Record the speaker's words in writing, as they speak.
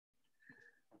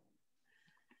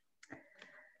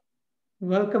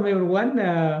Welcome, everyone.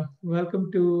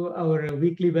 Welcome to our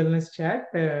weekly wellness chat.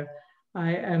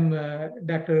 I am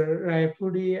Dr.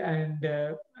 Rayapudi, and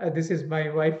this is my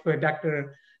wife,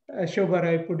 Dr. Shobha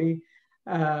Rayapudi.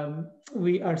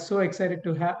 We are so excited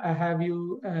to have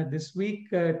you this week.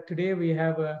 Today, we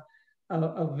have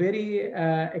a very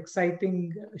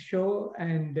exciting show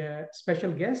and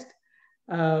special guest.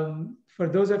 For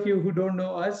those of you who don't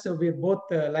know us, so we're both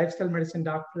lifestyle medicine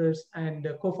doctors and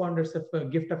co-founders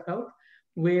of Gift of Health,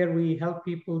 where we help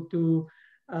people to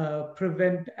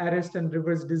prevent, arrest, and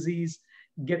reverse disease,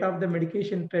 get off the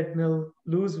medication treadmill,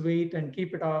 lose weight, and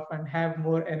keep it off, and have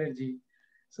more energy.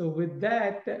 So, with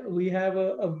that, we have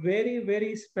a very,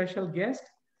 very special guest.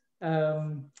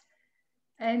 Um,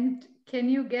 And can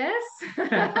you guess?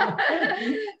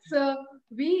 So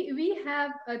we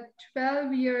have a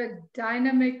 12-year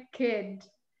dynamic kid,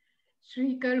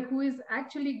 Srikar, who is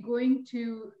actually going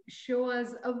to show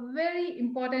us a very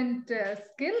important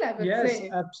skill, I would Yes, say.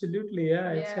 absolutely.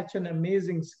 Yeah, it's Yeah. such an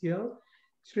amazing skill.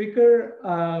 Srikar,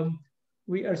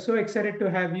 we are so excited to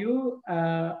have you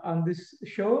on this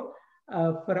show.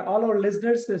 For all our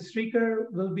listeners, Srikar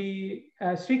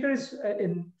is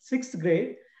in sixth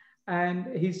grade, and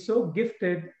he's so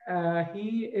gifted.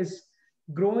 He is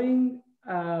growing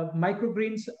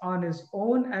microgreens on his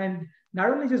own, and not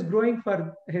only just growing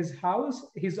for his house,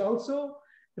 he's also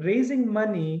raising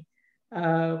money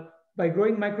uh, by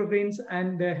growing microgreens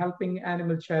and helping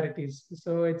animal charities.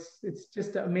 So it's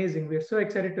just amazing. We're so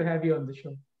excited to have you on the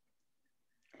show.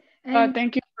 And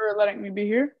Thank you for letting me be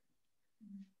here.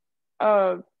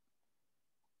 Uh,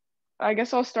 I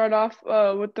guess I'll start off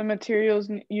with the materials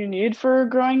you need for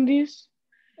growing these.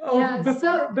 Oh, yeah,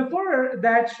 so before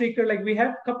that, Shrikar, like we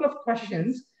have a couple of yes.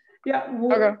 questions. Yeah,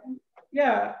 Okay.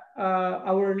 yeah.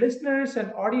 Our listeners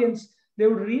and audience, they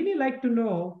would really like to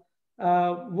know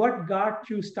what got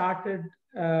you started,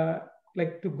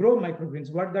 like to grow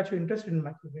microgreens. What got you interested in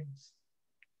microgreens?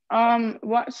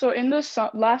 So in the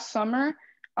last summer,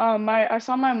 I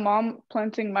saw my mom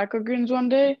planting microgreens one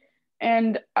day,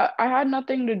 and I had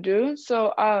nothing to do,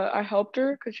 so I helped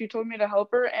her because she told me to help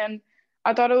her, and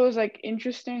I thought it was like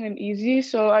interesting and easy,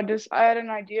 so I had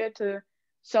an idea to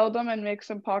sell them and make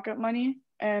some pocket money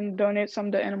and donate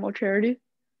some to animal charity.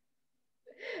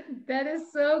 That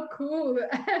is so cool.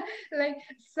 Like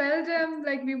seldom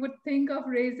like we would think of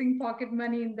raising pocket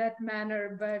money in that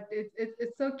manner, but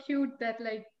it's so cute that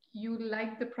like you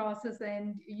like the process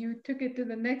and you took it to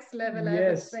the next level, I would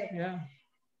Yes, say. yeah.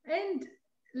 And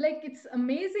like it's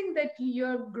amazing that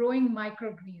you're growing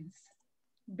microgreens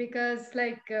because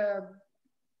like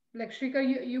Shrika,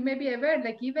 you may be aware,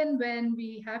 like even when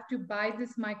we have to buy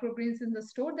these microgreens in the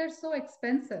store, they're so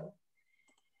expensive.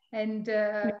 And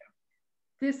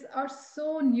these are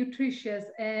so nutritious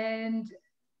and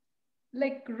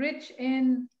like rich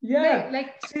in Yeah.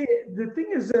 See, the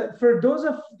thing is, for those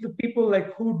of the people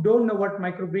like who don't know what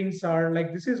microgreens are,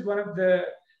 like this is one of the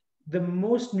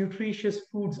most nutritious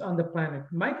foods on the planet.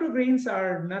 Microgreens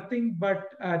are nothing but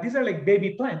these are like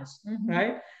baby plants,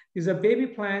 right? These are baby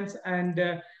plants,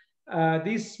 and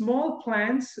these small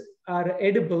plants are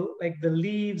edible, like the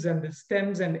leaves and the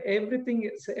stems and everything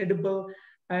is edible.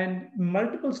 And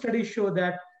multiple studies show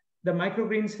that the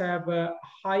microgreens have a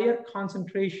higher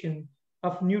concentration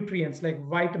of nutrients like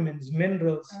vitamins,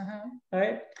 minerals,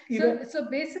 right? So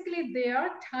basically they are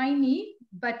tiny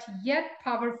but yet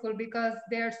powerful because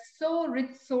they're so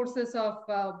rich sources of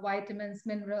vitamins,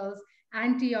 minerals,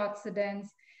 antioxidants,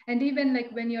 and even like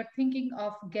when you're thinking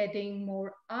of getting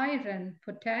more iron,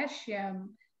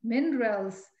 potassium,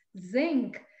 minerals,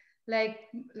 zinc, like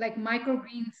like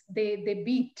microgreens, they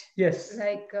beat Yes.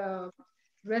 like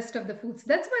rest of the foods.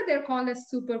 That's why they're called as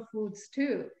superfoods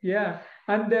too. Yeah,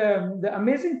 and the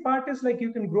amazing part is like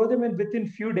you can grow them in within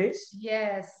few days,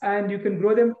 Yes. and you can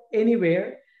grow them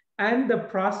anywhere, and the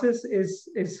process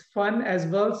is fun as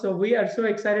well. So we are so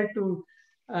excited to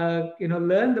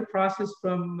learn the process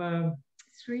from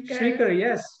Srikar. Srikar.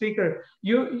 Yes, Srikar.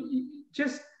 You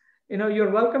just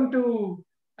you're welcome to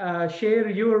share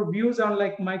your views on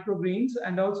like microgreens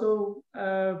and also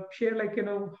share like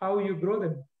how you grow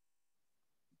them.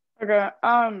 Okay.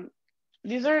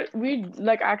 These are we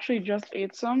like actually just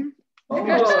ate some. We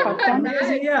just Oh, cut them.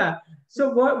 amazing. Yeah. So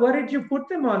what did you put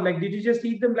them on? Like, did you just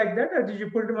eat them like that or did you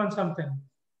put them on something?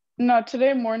 No,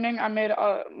 today morning I made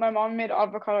my mom made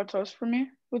avocado toast for me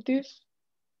with these.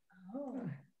 Oh,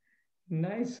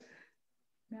 nice.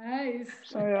 Nice.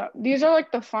 So yeah, these are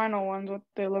like the final ones, what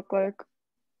they look like.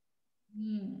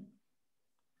 Hmm.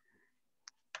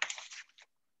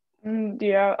 And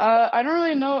yeah, I don't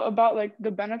really know about like the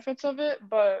benefits of it,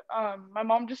 but my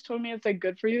mom just told me it's like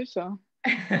good for you, so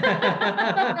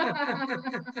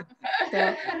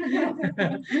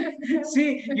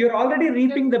See, you're already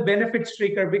reaping the benefits,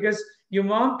 Srikar, because your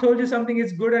mom told you something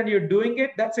is good and you're doing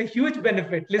it. That's a huge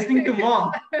benefit. Listening to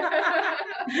mom.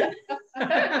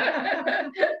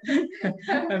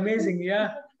 Amazing,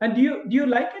 yeah. And do you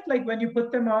like it? Like when you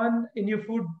put them on in your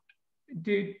food,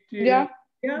 Yeah,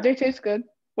 yeah, they taste good.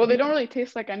 Well, they don't really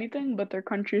taste like anything, but they're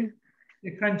crunchy.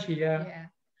 they're crunchy, yeah. Yeah.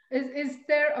 Is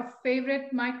there a favorite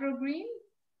microgreen?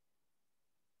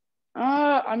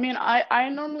 I mean, I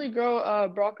normally grow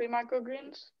broccoli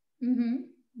microgreens, Mm-hmm.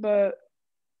 but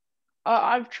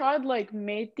I've tried like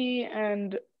methi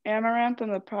and amaranth in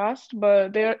the past,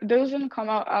 but those didn't come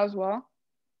out as well.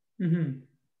 Mm-hmm.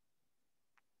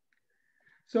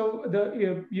 So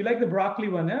you like the broccoli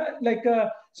one, huh? Like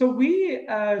so we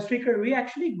Srikar, we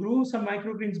actually grew some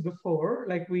microgreens before.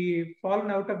 Like we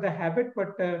fallen out of the habit,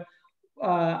 but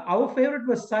our favorite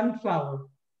was sunflower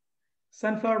Uh,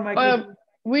 microgreen.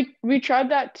 we tried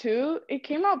that too. It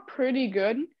came out pretty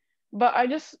good, but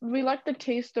we like the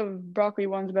taste of broccoli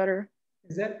ones better.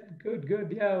 Is that good?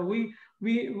 Good. Yeah, we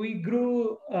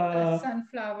grew.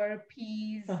 Sunflower,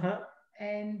 peas, Uh-huh.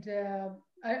 and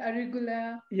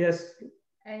arugula, Yes,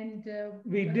 and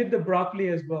we did the broccoli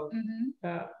as well. mm-hmm.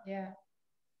 Uh, Yeah.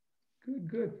 good,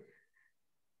 good.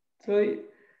 So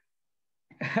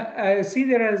I see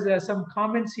there is some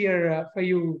comments here for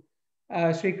you,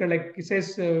 Srikar. Like it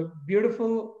says,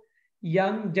 beautiful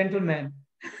young gentleman.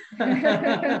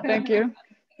 Thank you.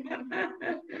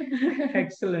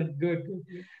 Excellent, good,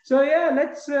 good. So yeah,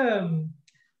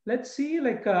 let's see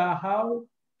like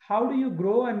how do you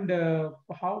grow and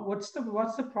how what's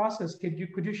the process? Could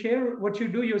you share what you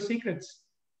do, your secrets?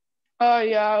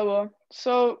 Yeah, I will.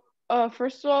 So,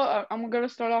 first of all, I'm gonna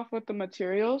start off with the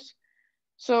materials.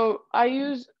 So I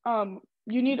use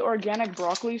you need organic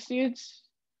broccoli seeds.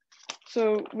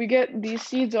 So we get these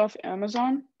seeds off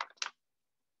Amazon,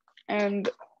 and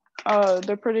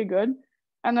they're pretty good.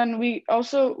 And then we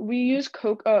use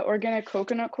organic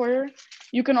coconut coir.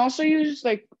 You can also use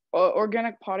like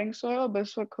organic potting soil, but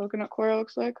that's what coconut coir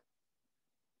looks like.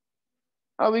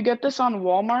 We get this on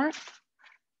Walmart,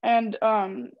 and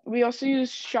we also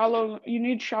use shallow. You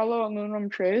need shallow aluminum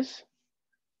trays.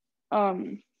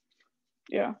 Um,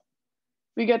 yeah,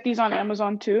 we get these on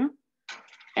Amazon too.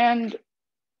 And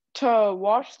to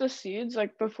wash the seeds,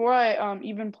 like before I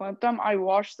even plant them, I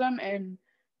wash them in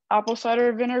apple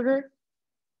cider vinegar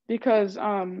because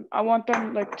I want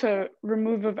them like to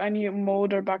remove of any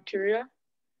mold or bacteria.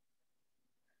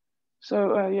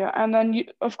 So yeah, and then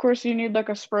of course you need like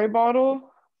a spray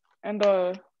bottle and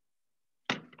a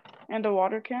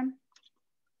water can.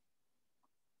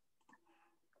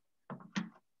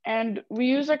 And we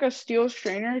use like a steel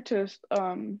strainer to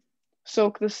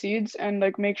soak the seeds and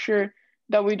like make sure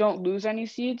that we don't lose any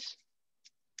seeds.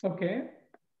 Okay.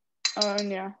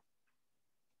 And yeah.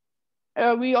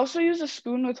 We also use a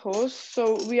spoon with holes.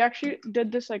 So we actually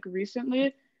did this like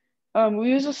recently. We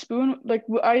use a spoon, like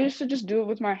I used to just do it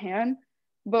with my hand,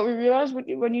 but we realized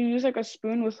when you use like a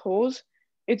spoon with holes,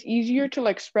 it's easier to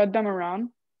like spread them around.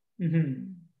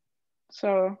 Mm-hmm.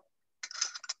 So,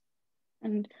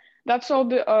 and that's all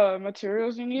the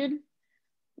materials you need.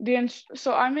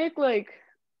 So I make like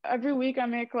every week I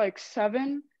make like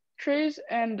 7 trays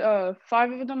and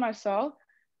 5 of them I sell,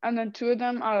 and then 2 of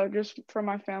them are just for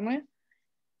my family.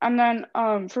 And then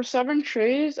for 7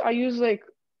 trays, I use like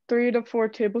 3 to 4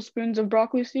 tablespoons of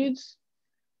broccoli seeds.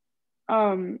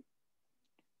 Um,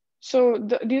 so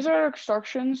these are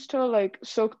instructions to like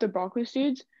soak the broccoli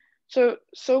seeds. So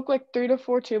soak like 3 to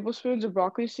 4 tablespoons of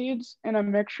broccoli seeds in a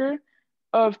mixture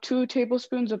of 2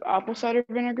 tablespoons of apple cider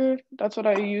vinegar. That's what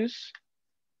I use,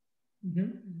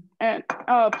 Mm-hmm. and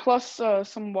plus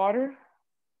some water.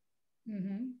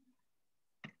 Mm-hmm.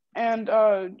 And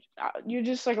you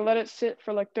just like let it sit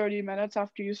for like 30 minutes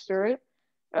after you stir it.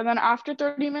 And then after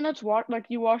 30 minutes,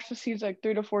 you wash the seeds like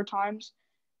 3 to 4 times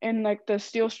in like the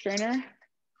steel strainer.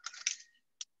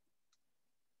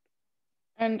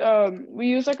 And we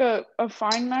use like a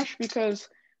fine mesh because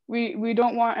we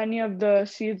don't want any of the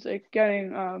seeds like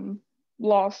getting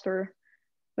lost or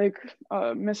like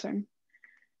missing.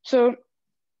 So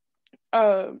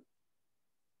uh,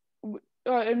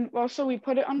 and also we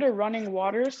put it under running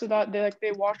water so that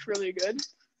they wash really good.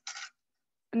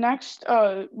 Next,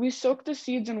 we soak the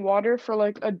seeds in water for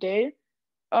like a day.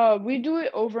 We do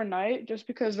it overnight just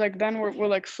because like then we're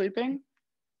like sleeping.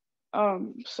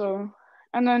 So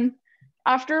and then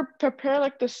after prepare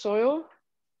like the soil,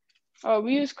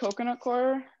 we use coconut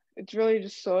coir. It's really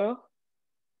just soil.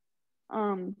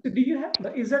 So do you have,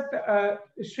 is that,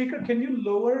 Srikar, can you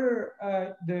lower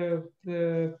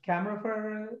the camera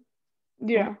for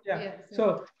Yeah. Yeah. Yes, yes.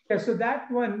 So yeah, so that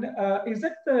one is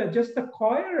that just the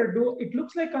coir, or do it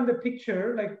looks like on the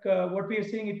picture, like what we are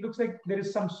seeing, it looks like there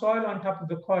is some soil on top of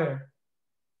the coir,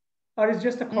 or it's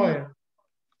just a Mm, coir.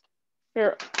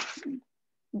 here.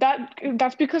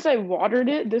 That's because I watered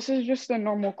it. This is just the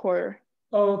normal coir.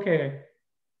 Oh, okay.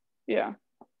 Yeah.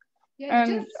 Yeah, it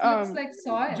And just looks like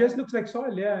It just soil. looks like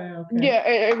soil. Yeah, yeah, okay. yeah,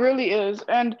 it really is.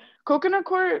 And coconut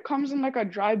coir comes in like a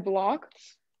dry block.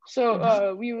 So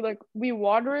Mhm. we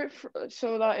water it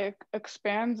so that it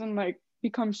expands and like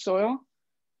becomes soil.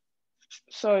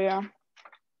 So yeah.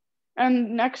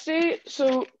 And next day,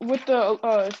 so with the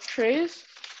trays,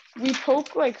 we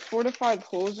poke like 4 to 5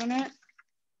 holes in it.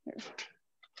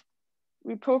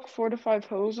 We poke 4 to 5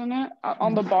 holes in it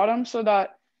on the Mhm. bottom so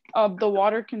that the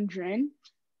water can drain.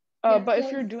 Yeah, But if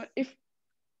so you're doing if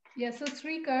yeah, so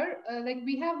Srikar, like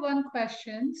we have one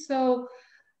question. So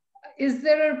is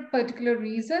there a particular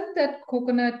reason that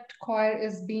coconut coir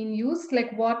is being used?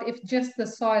 Like what if just the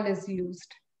soil is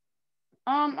used?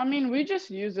 I mean we just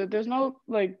use it. There's no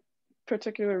like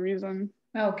particular reason.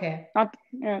 Okay. Not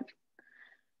yeah.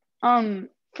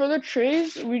 For the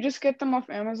trays, we just get them off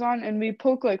Amazon and we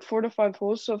poke like 4 to 5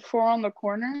 holes, so 4 on the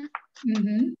corner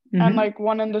Mm-hmm. and Mhm. like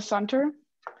one in the center.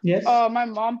 Yes. My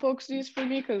mom pokes these for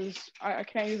me because I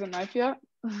can't use a knife yet.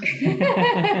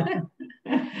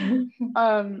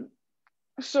 Um,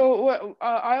 so what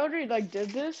I already like did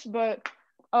this, but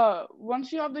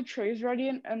once you have the trays ready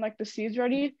and like the seeds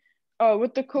ready,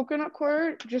 with the coconut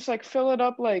coir, just like fill it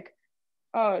up like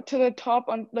to the top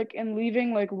on like and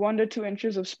leaving like 1 to 2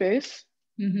 inches of space.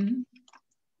 Mm-hmm.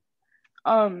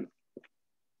 Um,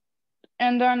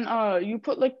 and then you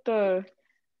put like and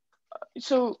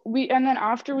then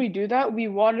after we do that, we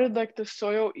watered like the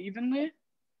soil evenly.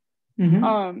 Mhm.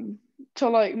 Um, to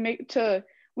like make to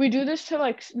we do this to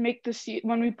like make the seed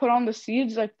when we put on the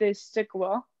seeds like they stick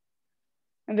well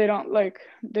and they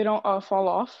don't fall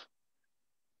off.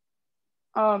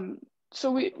 Um,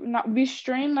 so we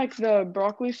strain like the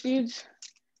broccoli seeds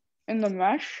in the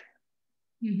mesh,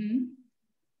 Mm-hmm.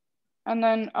 and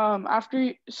then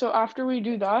after we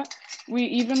do that, we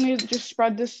evenly just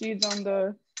spread the seeds on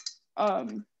the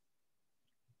um.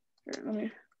 Here, let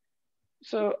me.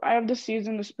 So I have the seeds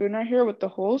in the spoon right here with the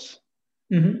holes,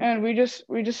 Mhm. and we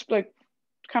just like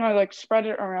kind of like spread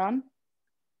it around.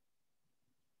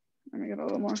 Let me get a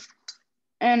little more.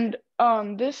 And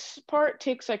this part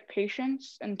takes like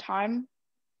patience and time,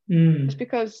 just Mm.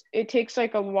 because it takes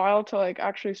like a while to like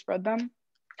actually spread them.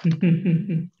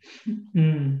 Mm.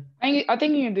 I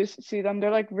think you can just see them.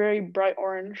 They're like very bright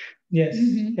orange. Yes.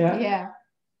 Mm-hmm. Yeah. Yeah.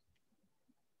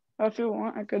 If you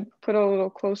want, I could put a little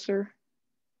closer.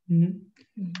 Mhm.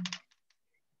 Mm-hmm.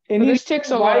 But Any this takes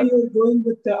reason a why lot. you're going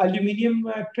with the aluminum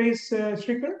trays,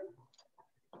 Srikar?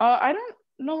 I don't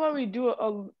know why we do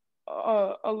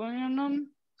aluminum,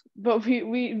 but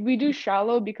we do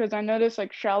shallow because I noticed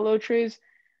like shallow trays,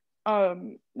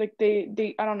 like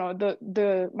they I don't know,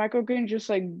 the microgreens just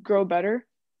like grow better.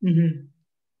 Mhm.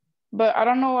 But I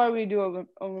don't know why we do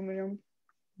aluminum.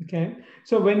 Okay.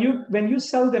 So when you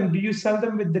sell them, do you sell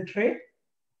them with the tray?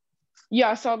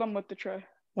 Yeah, I sell them with the tray.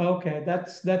 Okay,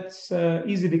 that's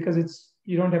easy because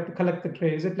you don't have to collect the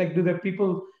tray. Is it like, do the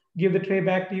people give the tray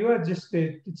back to you, or just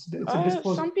it's a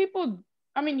disposal? Some people,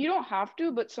 I mean, you don't have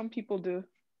to, but some people do.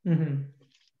 Hmm.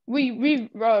 We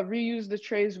reuse the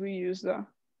trays we use though.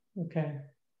 Okay.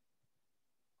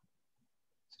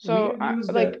 So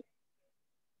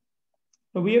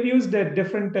we So have used like a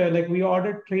different like we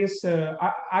ordered trays.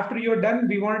 After you're done,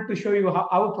 we wanted to show you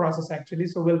our process actually.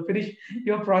 So we'll finish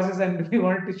your process, and we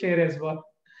wanted to share as well.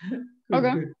 Good,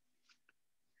 okay, good,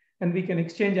 and we can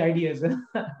exchange ideas.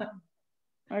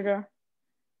 okay.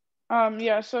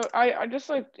 Yeah, so I just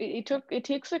like it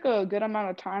takes like a good amount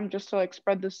of time just to like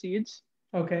spread the seeds,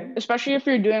 Okay. especially if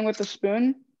you're doing with a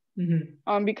spoon.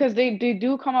 Hmm. Because they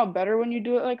do come out better when you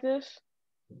do it like this.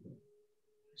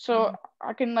 So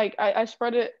I can like I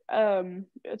spread it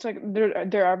it's like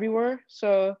they're everywhere.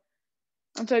 So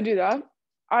once I do that,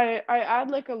 I add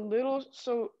like a little.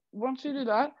 So once you do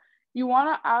that, you want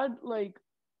to add like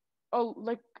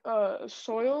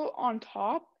soil on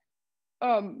top,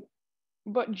 um,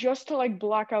 but just to like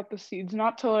black out the seeds,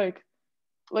 not to like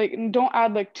don't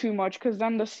add like too much because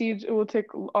then the seeds it will take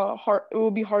hard it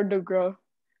will be hard to grow.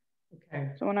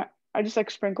 Okay. So when I just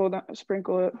like sprinkle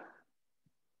it.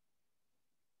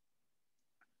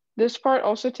 This part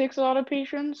also takes a lot of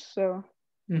patience. So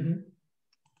Hmm.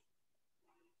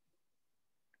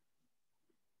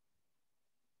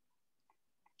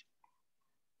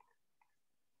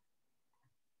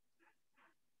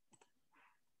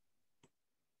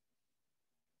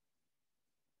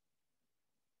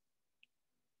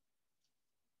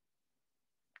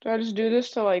 So I just do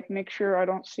this to like make sure I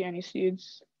don't see any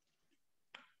seeds.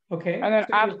 Okay. And then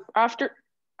So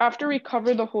after we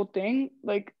cover the whole thing,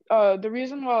 like the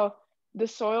reason why the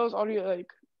soil is already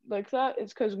like that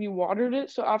is because we watered it.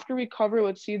 So after we cover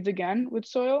with seeds again with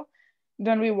soil,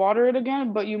 then we water it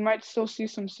again, but you might still see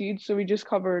some seeds, so we just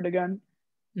cover it again.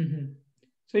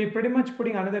 So you're pretty much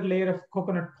putting another layer of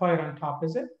coconut coir on top,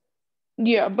 is it?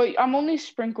 Yeah, but I'm only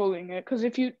sprinkling it because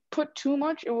if you put too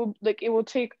much, it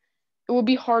will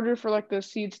be harder for like the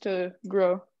seeds to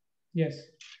grow Yes.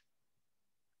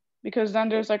 because then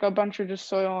there's like a bunch of just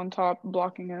soil on top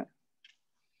blocking it.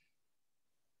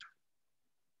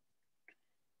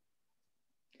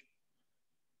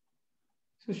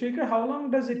 So Srikar, how long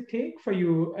does it take for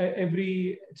you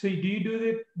so do you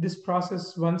do this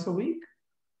process once a week?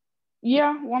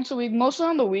 Yeah, once a week, mostly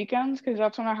on the weekends because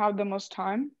that's when I have the most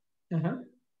time. Uh-huh.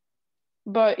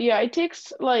 But yeah, it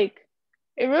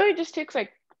really just takes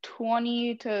like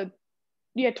 20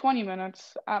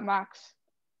 minutes at max.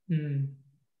 Mm.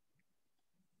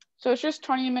 So it's just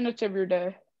 20 minutes of your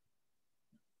day.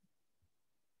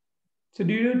 So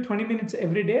do you do 20 minutes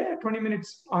every day or 20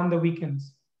 minutes on the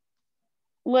weekends?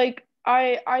 Like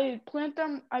I plant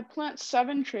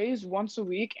 7 trays once a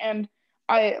week and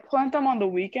I plant them on the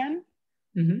weekend.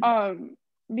 Mm-hmm.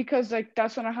 Because like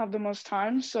that's when I have the most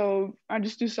time, so I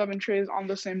just do 7 trays on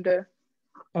the same day.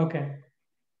 Okay.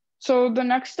 So the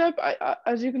next step,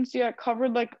 as you can see, I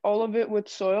covered like all of it with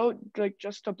soil, like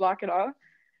just to black it out.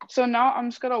 So now I'm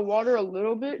just gonna water a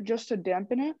little bit just to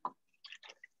dampen it.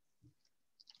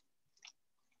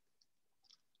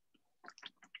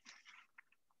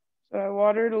 So I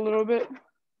watered a little bit,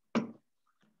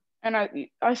 and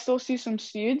I still see some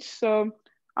seeds, so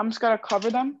I'm just gonna cover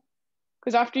them.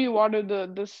 Because after you water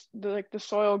the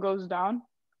soil goes down.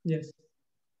 Yes.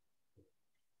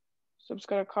 So I'm just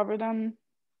gonna cover them.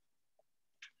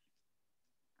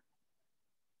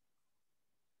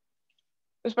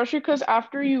 Especially because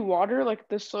after you water, like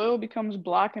the soil becomes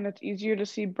black and it's easier to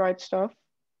see bright stuff.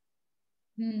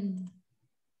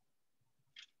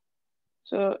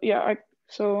 So yeah, I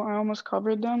almost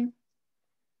covered them.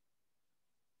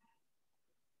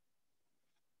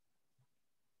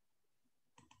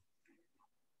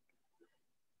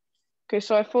 Okay,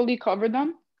 so I fully covered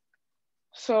them.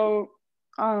 So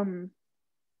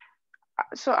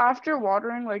so after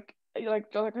watering, like I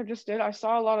just did, I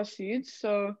saw a lot of seeds.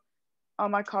 So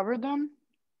I covered them.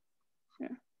 Yeah.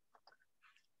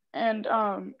 And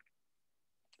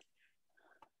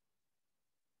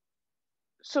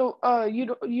so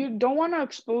you don't want to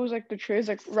expose like the trays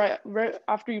like right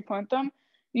after you plant them.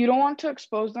 You don't want to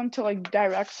expose them to like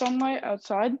direct sunlight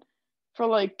outside for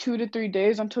like 2 to 3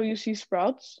 days until you see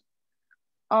sprouts.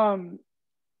 Um,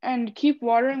 and keep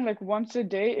watering like once a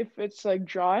day if it's like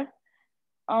dry.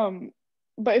 Um,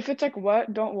 but if it's like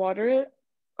wet, don't water it.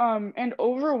 And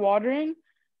over watering,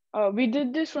 we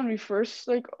did this when we first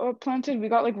like planted. We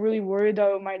got like really worried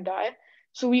that it might die,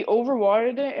 so we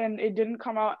overwatered it and it didn't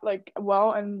come out like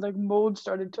well, and like mold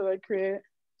started to like create.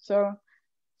 So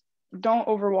don't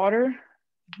overwater.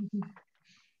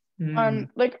 Mm.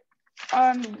 Like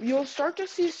you'll start to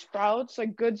see sprouts,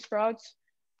 like good sprouts.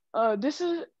 This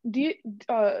is the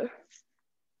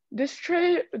this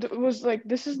tray was like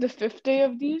this is the 5th day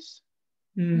of these.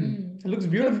 It looks So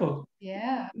beautiful.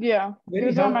 Yeah. yeah, Very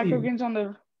here's our healthy. microgreens on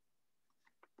the.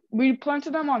 We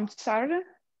planted them on Saturday.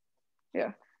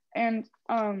 Yeah, and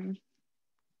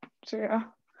so yeah.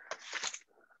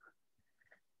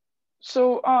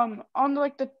 So on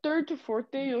like the 3rd to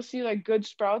 4th day you'll see like good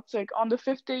sprouts. Like on the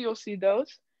 5th day you'll see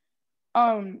those.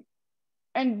 Um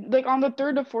and like on the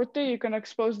 3rd to 4th day you can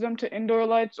expose them to indoor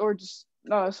lights or just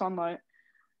sunlight.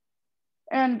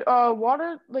 And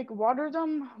water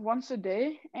them once a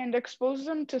day and expose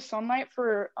them to sunlight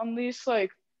for at least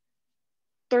like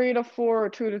 3 to 4 or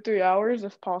 2 to 3 hours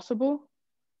if possible.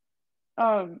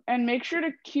 And make sure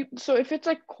to keep, so if it's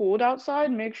like cold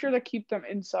outside, make sure to keep them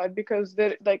inside because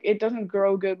like it doesn't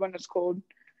grow good when it's cold.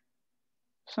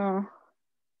 So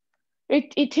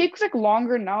it takes like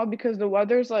longer now because the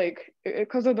weather's like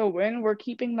because of the wind, we're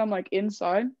keeping them like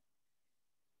inside.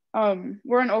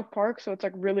 We're in Oak Park, so it's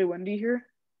like really windy here.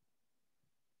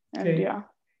 And Okay. yeah.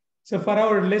 So for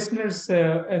our listeners,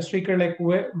 Srikar, like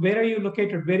where are you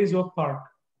located? Where is Oak Park?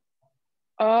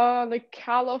 Like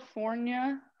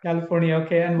California. California.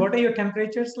 Okay. And what are your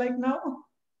temperatures like now?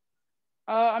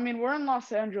 I mean we're in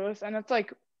Los Angeles and it's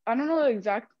like I don't know the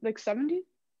exact like 70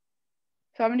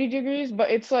 degrees, but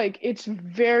it's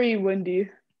very windy.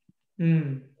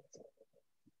 Mm.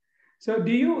 So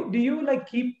do you like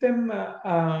keep them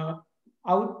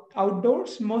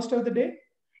outdoors most of the day?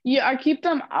 Yeah, I keep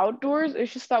them outdoors.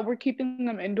 It's just that we're keeping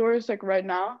them indoors like right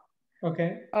now,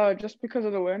 Okay. just because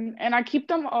of the wind. And I keep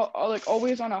them like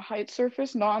always on a height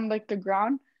surface, not on like the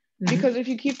ground, because Mhm. if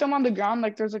you keep them on the ground,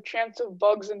 like there's a chance of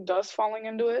bugs and dust falling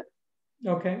into it.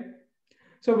 Okay.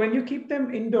 So when you keep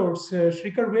them indoors,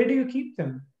 Srikar, where do you keep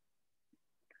them?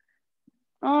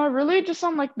 Really just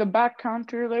on like the back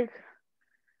counter, like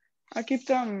I keep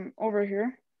them over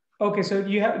here. Okay, so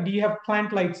do you have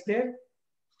plant lights there?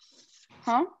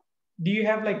 Huh? Do you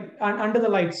have like under the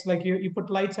lights, like you put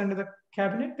lights under the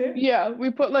cabinet there? Yeah, we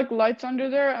put like lights under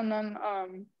there and then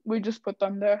we just put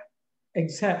them there.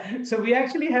 Exactly. So we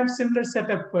actually have similar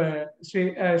setup,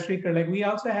 Srikar. Like we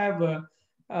also have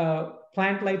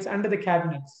plant lights under the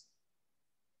cabinets.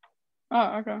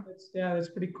 Oh, okay. That's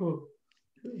pretty cool.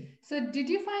 So did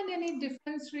you find any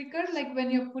difference, Rikar, like when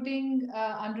you're putting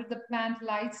under the plant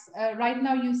lights? Right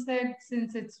now, you said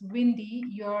since it's windy,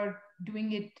 you're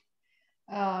doing it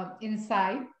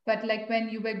inside, but like when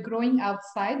you were growing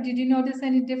outside, did you notice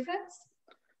any difference?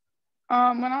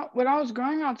 When I was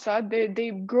growing outside,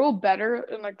 they grow better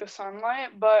in like the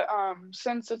sunlight, but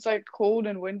since it's like cold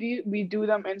and windy, we do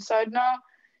them inside now.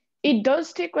 It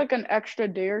does take like an extra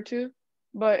day or two,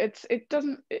 but it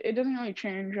doesn't really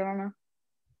change. I don't know.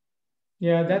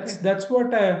 Yeah, Okay. that's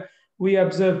what we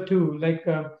observe too. Like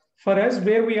for us,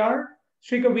 where we are,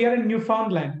 Srikar, we are in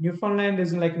Newfoundland. Newfoundland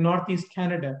is in like northeast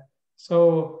Canada.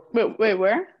 So Wait,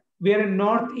 where? we are in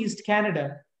northeast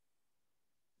Canada.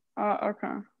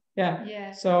 Okay. Yeah.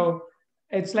 Yeah. So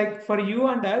it's like for you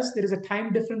and us, there is a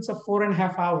time difference of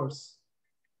 4.5 hours.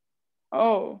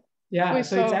 Oh, Yeah. wait,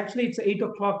 So it's so actually it's 8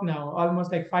 o'clock now,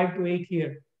 almost like 5 to 8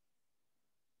 here.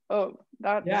 oh,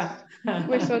 Yeah. that's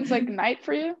wait, so it's like night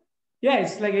for you? Yeah,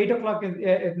 it's like 8 o'clock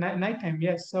at nighttime.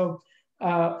 Yes. So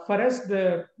for us,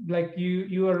 the like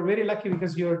you are very lucky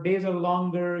because your days are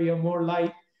longer, you're more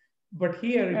light. But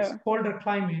here it's Yeah. colder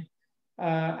climate,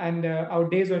 and our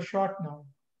days are short now.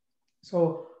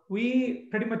 So we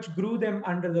pretty much grew them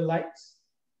under the lights.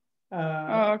 Oh,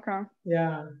 Uh, okay.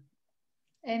 yeah,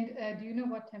 And do you know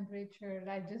what temperature?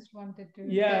 I just wanted to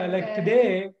yeah. get Like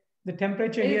today, the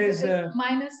temperature here is is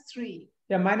 -3.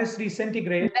 yeah -3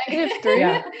 centigrade. -3?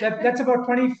 Yeah, that's about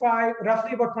 25,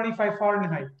 roughly about 25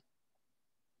 Fahrenheit.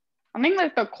 I think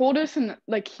like the coldest in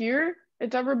like here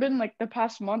it's ever been like the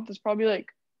past month is probably like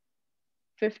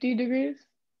 50 degrees.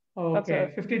 That's Okay,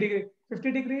 it.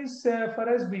 50 degrees for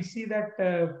us. We see that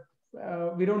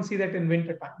we don't see that in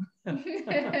winter time.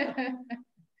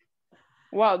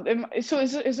 Wow. So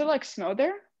is it like snow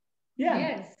there? Yeah.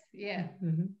 Yes, yeah.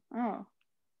 Mhm. Oh.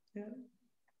 Yeah.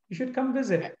 You should come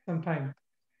visit sometime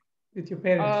with your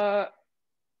parents.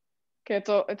 Okay,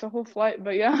 it's a whole flight,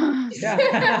 but yeah. Yeah.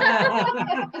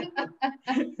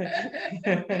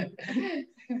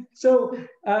 So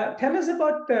tell us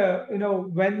about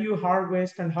when you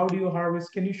harvest and how do you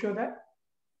harvest? Can you show that?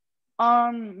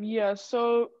 Yeah,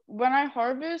 so when I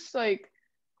harvest, like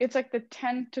it's like the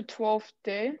 10th to 12th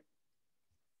day.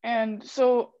 And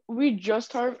so we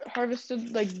just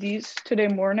harvested like these today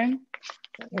morning.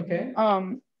 Okay.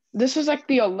 This is like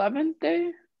the 11th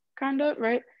day, kind of,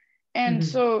 right? And Mhm.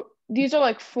 so these are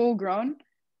like full grown.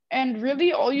 And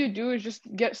really all you do is just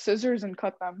get scissors and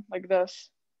cut them like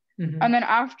this. And Mhm. then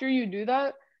after you do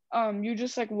that, you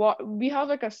just like we have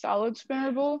like a salad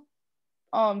spinner bowl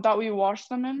that we wash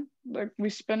them in. Like we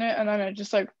spin it and then it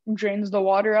just like drains the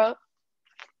water out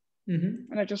Mhm.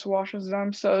 and it just washes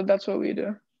them. So that's what we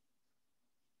do.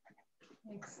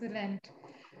 Excellent.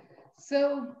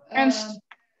 So, And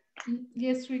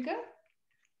yes, Rika?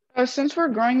 since we're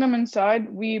growing them inside,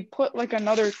 we put like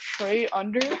another tray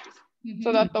under so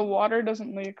Mm-hmm. that the water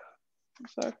doesn't leak.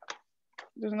 So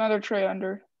there's another tray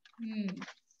under. Mm.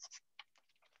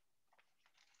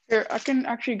 Here, I can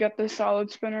actually get this salad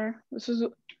spinner. This is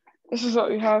what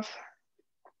we have.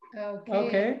 Okay.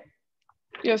 Okay.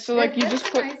 Yeah, so like you That's just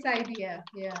a put nice idea.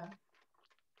 Yeah.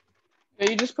 yeah,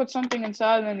 you just put something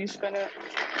inside and then you spin it.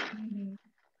 Mm-hmm.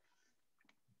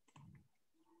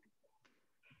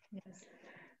 Yes.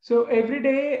 So every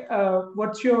day,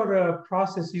 what's your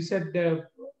process? You said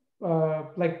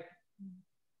like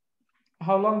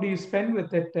how long do you spend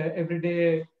with it every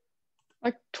day?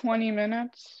 Like 20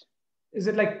 minutes. Is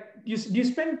it like do you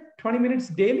spend 20 minutes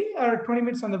daily or 20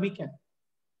 minutes on the weekend?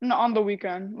 No, on the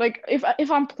weekend. Like if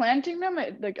I'm planting them,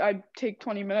 like I take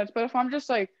 20 minutes. But if I'm just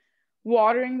like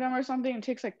watering them or something, it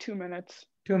takes like 2 minutes.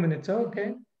 2 minutes. Oh, okay.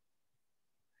 Mm-hmm.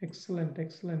 Excellent.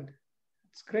 Excellent.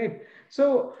 It's great.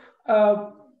 So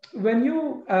when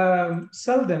you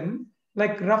sell them,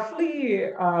 like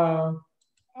roughly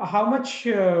how much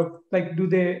like do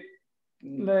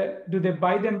they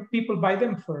buy them? People buy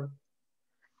them for?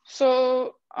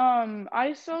 So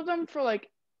I sell them for like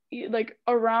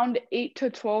around $8 to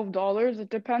 $12. It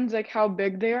depends like how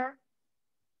big they are.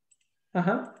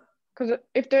 Because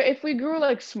if we grew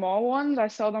like small ones, I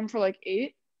sell them for like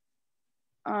 8.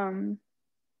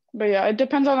 But yeah, it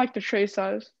depends on like the tray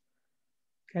size.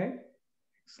 Okay,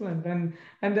 excellent.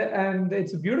 And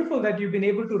it's beautiful that you've been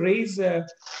able to raise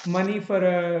money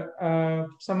for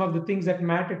some of the things that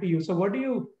matter to you. So what do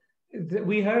you?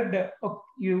 We heard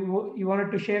you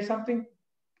wanted to share something.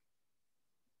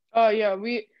 Yeah,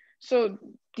 so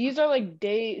these are like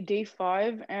day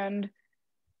 5, and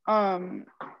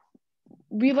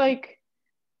we like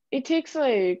it takes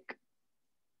like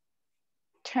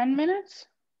 10 minutes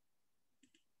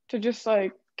to just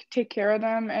like take care of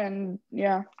them, and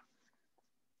yeah.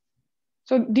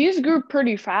 So these grew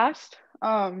pretty fast.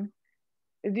 Like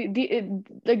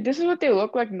this is what they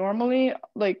look like normally,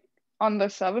 like on the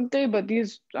 7th day, but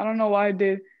these I don't know why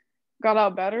they got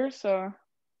out better. So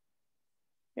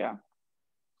yeah.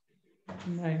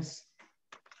 Nice.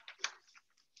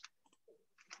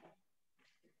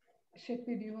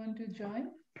 Shakti, do you want to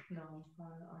join? No, I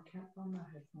can't find my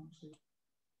headphones.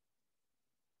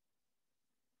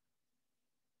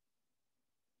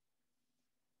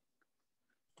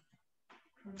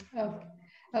 Okay.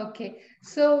 Okay.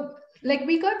 So, like,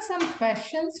 we got some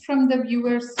questions from the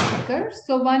viewers speaker.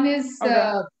 So one is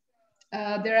Okay.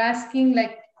 they're asking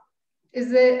like,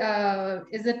 is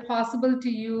it possible to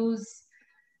use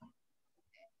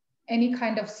any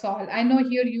kind of soil? I know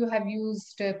here you have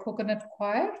used coconut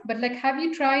coir, but like, have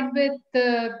you tried with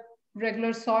the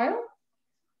regular soil?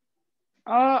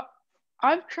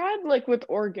 I've tried like with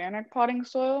organic potting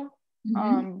soil,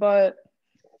 Mm-hmm. but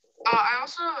I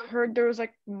also heard there was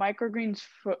like microgreens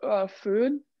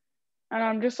food, and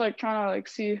I'm just like trying to like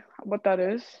see what that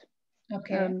is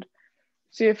Okay. and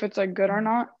see if it's like good or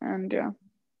not, and yeah.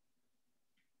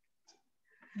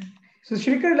 So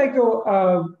Srikar, like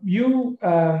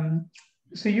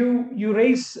so you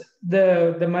raise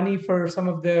the money for some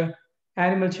of the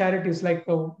animal charities. Like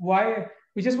why?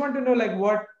 We just want to know like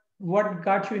what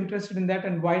got you interested in that,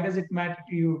 and why does it matter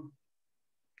to you?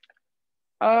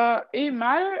 It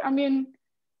matter. I mean,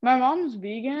 my mom's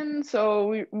vegan,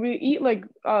 so we eat like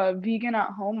vegan at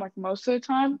home like most of the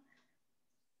time,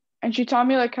 and she taught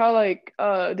me like how like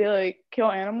they like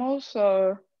kill animals.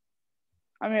 So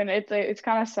I mean, it's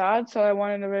kind of sad. So I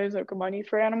wanted to raise like money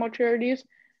for animal charities.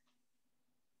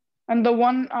 And the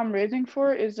one I'm raising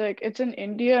for is like it's in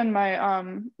India, and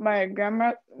my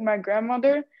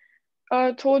grandmother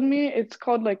told me it's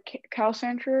called like cow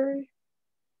sanctuary.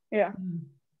 Yeah.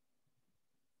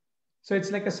 So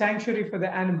it's like a sanctuary for the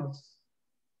animals.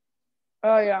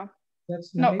 Oh yeah.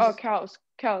 That's No, nice. cows.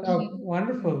 Oh,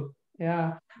 wonderful.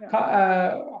 Yeah.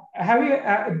 Yeah. Have you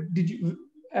did you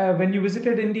when you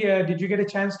visited India, did you get a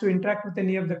chance to interact with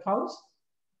any of the cows?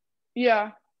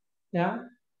 Yeah. Yeah.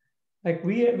 Like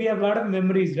we have a lot of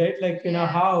memories, right? Like you know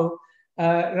Yeah. how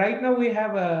right now we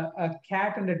have a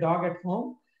cat and a dog at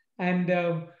home, and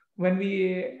when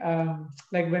we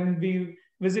when we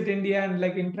visit India and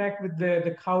like interact with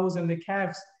the cows and the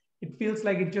calves, it feels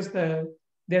like it just they're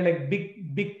like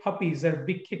big puppies or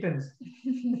big kittens.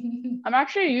 I'm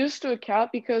actually used to a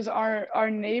cat because our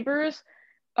neighbors,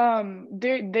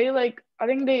 they like I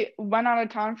think they went out of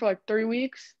town for like 3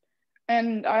 weeks,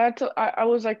 and I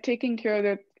was like taking care of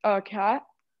their cat,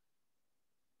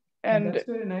 and That's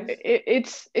very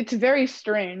nice. it's very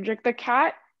strange. Like the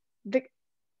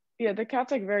the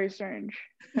cat's like very strange.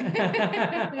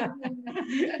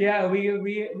 Yeah,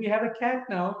 we have a cat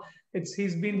now.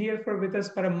 He's been here for with us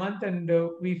for a month, and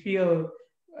we feel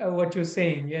what you're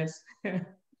saying. Yes.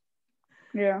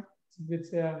 Yeah.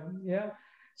 It's yeah.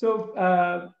 So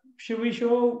should we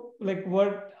show like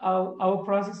what our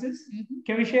process is?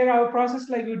 Can we share our process?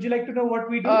 Like, would you like to know what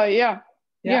we do? Yeah.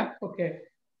 Yeah. Okay.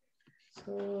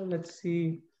 So let's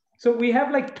see. So we have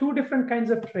like two different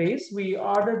kinds of trays. We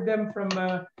ordered them from.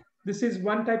 This is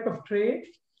one type of tray.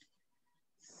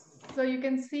 So you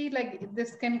can see like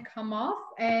this can come off,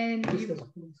 and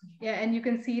and you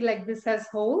can see like this has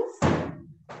holes.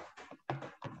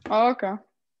 Oh, okay.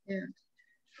 Yeah.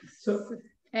 So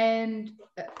And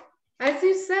as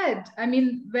you said, I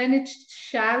mean, when it's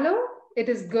shallow, it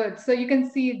is good. So you can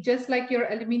see just like your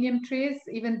aluminum trays,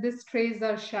 even these trays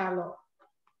are shallow.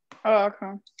 Oh,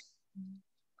 okay.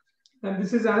 and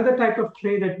this is another type of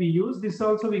tray that we use. This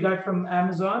also we got from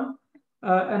Amazon,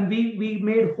 and we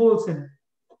made holes in it.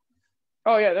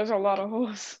 Oh yeah, there's a lot of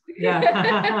holes. Yeah.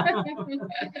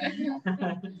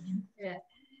 Yeah.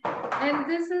 And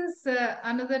this is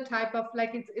another type of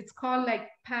like it's called like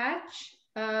patch.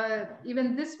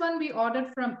 Even this one we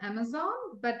ordered from Amazon,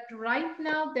 but right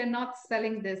now they're not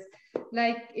selling this.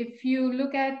 like if you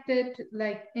look at it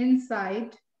like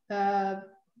inside,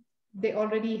 they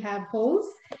already have holes.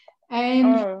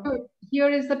 And here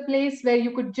is the place where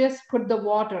you could just put the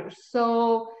water.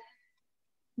 So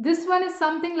this one is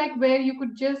something like where you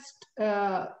could just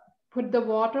put the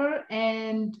water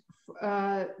and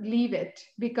leave it,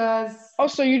 because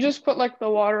so you just put like the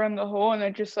water in the hole and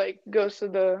it just like goes to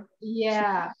the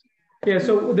yeah. Yeah,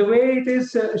 so the way it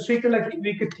is, Srikar, like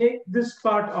we could take this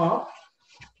part off.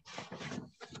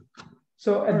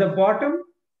 So at the bottom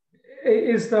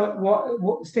is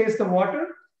stays the water,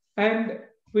 and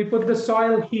we put the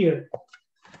soil here.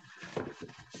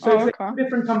 So it's like two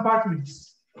different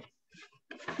compartments.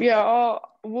 Yeah,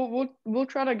 we'll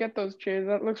try to get those chairs.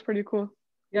 That looks pretty cool.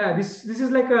 Yeah, this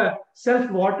is like a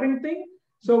self-watering thing.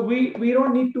 So we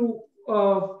don't need to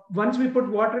once we put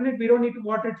water in it, we don't need to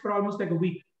water it for almost like a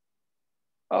week.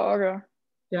 Oh, okay.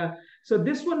 Yeah. So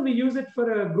this one we use it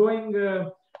for growing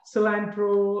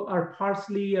cilantro or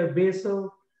parsley or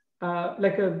basil,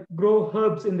 like grow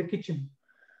herbs in the kitchen.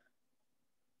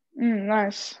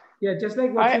 Nice. Yeah, just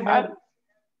like what you have.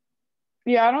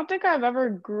 Yeah, I don't think I've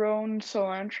ever grown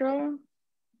cilantro,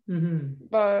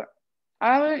 but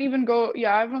I haven't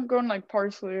grown like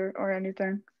parsley or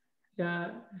anything.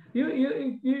 Yeah,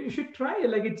 you should try it.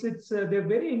 Like it's they're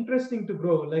very interesting to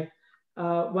grow. Like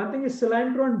one thing is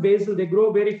cilantro and basil, they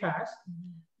grow very fast,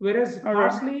 whereas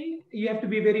parsley you have to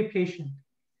be very patient.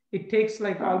 It takes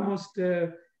like almost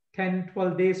 10,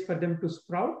 12 days for them to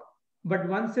sprout, but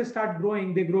once they start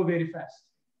growing, they grow very fast.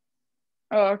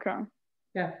 Oh, okay.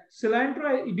 Yeah,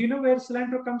 cilantro. Do you know where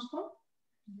cilantro comes from?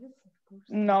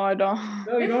 No, I don't.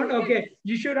 No, you don't? Okay.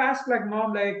 You should ask like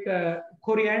mom, like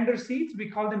coriander seeds. We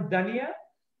call them dhania.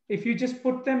 If you just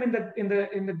put them in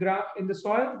the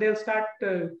soil, they'll start.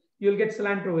 You'll get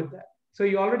cilantro with that. So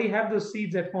you already have those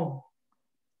seeds at home.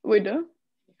 We do.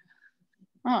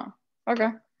 Oh,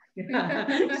 okay.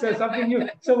 So something new.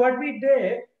 So what we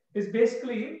did is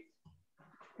basically.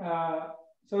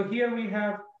 So here we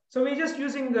have. So we're just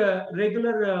using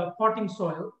regular potting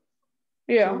soil.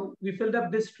 Yeah. So we filled up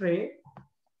this tray,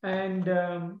 and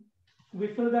we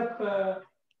filled up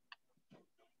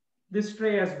this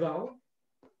tray as well.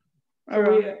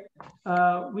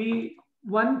 So we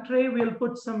one tray we'll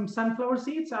put some sunflower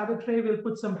seeds, other tray we'll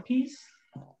put some peas.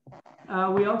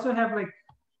 We also have like,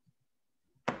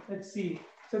 let's see.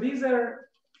 So these are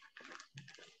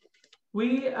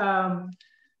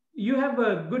you have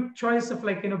a good choice of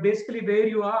like, basically where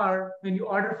you are when you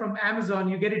order from Amazon,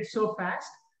 you get it so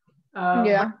fast. But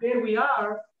where we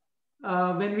are,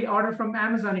 when we order from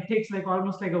Amazon, it takes like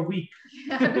almost like a week.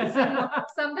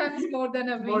 Sometimes more than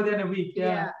a week. More than a week,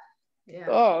 yeah.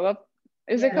 Oh,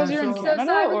 is it because you're in Canada?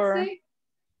 So I would say,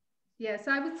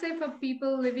 so I would say for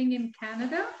people living in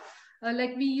Canada,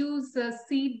 like we use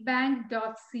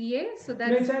seedbank.ca. So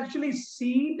that's it's actually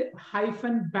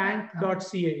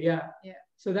seed-bank.ca. Yeah.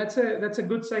 So that's a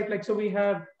good site. Like, so we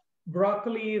have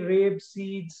broccoli, rape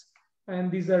seeds, and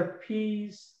these are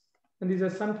peas, and these are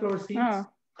sunflower seeds.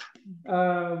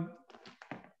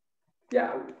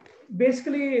 Yeah,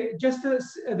 basically just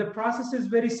the process is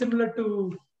very similar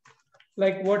to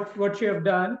like what you have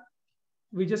done.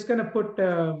 We're just gonna put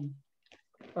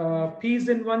peas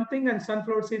in one thing and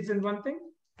sunflower seeds in one thing.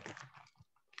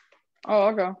 Oh,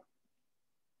 okay.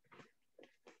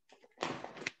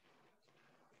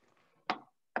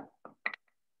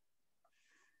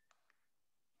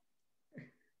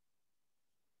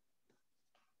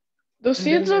 Those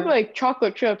seeds look like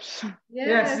chocolate chips.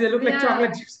 Yes, they look like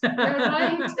chocolate chips. You're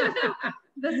right.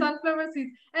 The sunflower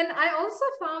seeds. And I also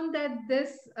found that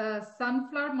this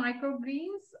sunflower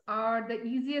microgreens are the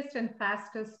easiest and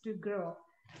fastest to grow.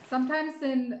 Sometimes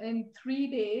in 3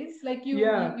 days, like you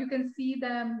can see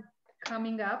them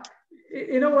coming up.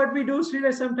 You know what we do,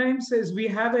 Srikar, sometimes is we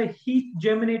have a heat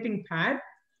germinating pad.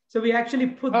 So we actually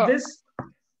put this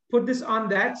on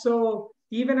that. So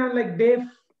even on like day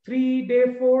 3,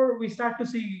 day 4, we start to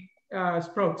see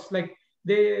sprouts. Like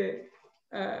they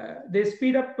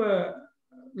speed up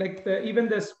like even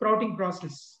the sprouting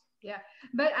process. Yeah,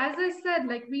 but as I said,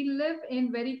 like we live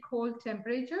in very cold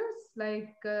temperatures.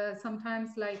 Like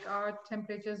sometimes like our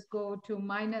temperatures go to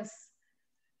minus.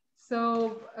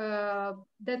 So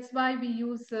that's why we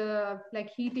use like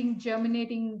heating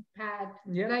germinating pad,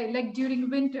 like during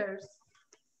winters,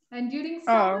 and during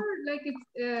summer, like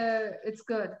it's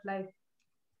good. Like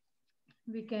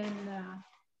we can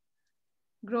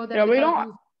grow them. Yeah, we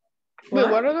don't. Wait,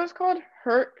 what are those called?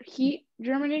 Heat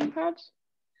germinating pads?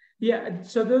 Yeah,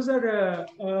 so those are. Did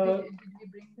you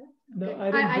bring them? No,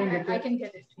 I didn't bring it. I can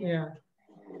get it. Yeah.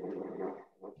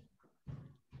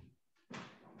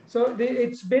 So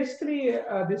it's basically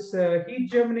this heat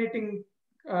germinating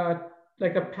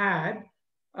like a pad.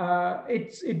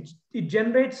 It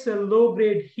generates a low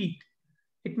grade heat.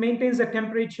 It maintains a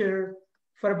temperature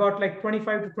for about like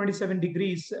 25 to 27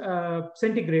 degrees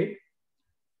centigrade,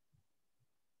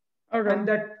 Okay. and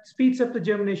that speeds up the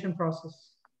germination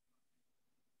process.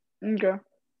 Okay.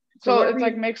 So So what it's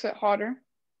like makes it hotter.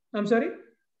 I'm sorry?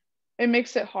 It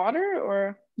makes it hotter,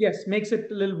 or? Yes, makes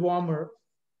it a little warmer.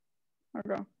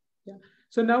 Okay. Yeah.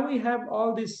 So now we have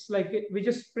all this, like we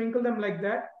just sprinkle them like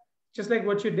that, just like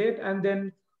what you did, and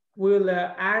then we'll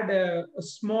add a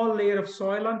small layer of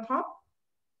soil on top,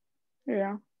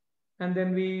 Yeah. and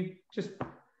then we just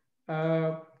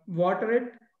water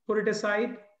it, put it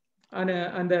aside, and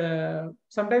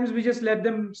sometimes we just let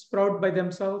them sprout by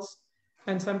themselves,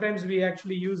 and sometimes we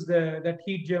actually use that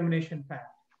heat germination pad.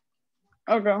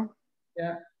 Okay.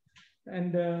 Yeah.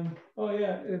 And oh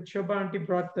yeah, Shobha auntie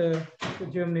brought the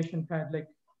germination pad. Like,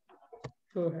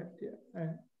 go ahead.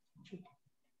 Yeah.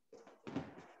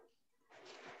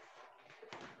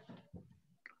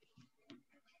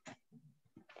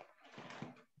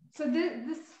 So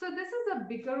this is a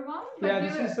bigger one. But yeah,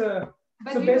 this is a.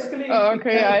 but So you, basically, Oh,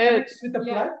 okay, yeah, it connects with the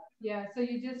yeah, plug. yeah. So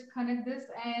you just connect this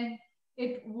and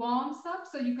it warms up,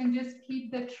 so you can just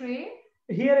keep the tray.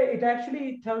 Here, it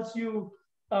actually tells you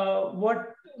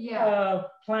what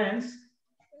plants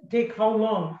take how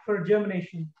long for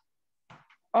germination.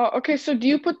 Oh, okay. So do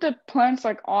you put the plants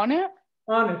like on it?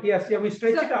 On it, yes. Yeah, we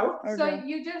stretch it out. So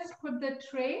you just put the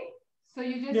tray. So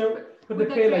you just put the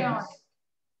tray like on this. it.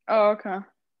 Oh, okay.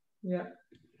 Yeah.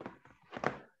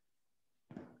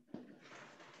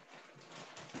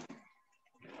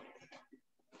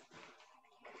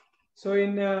 So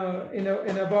in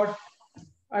about,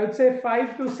 I would say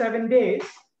 5 to 7 days,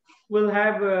 we'll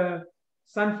have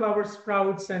sunflower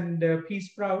sprouts and pea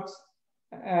sprouts.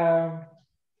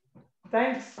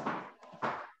 Thanks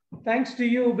to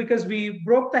you, because we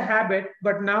broke the habit,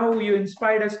 but now you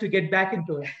inspired us to get back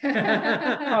into it.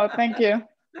 Oh, thank you.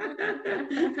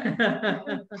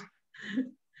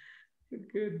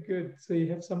 Good. So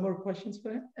you have some more questions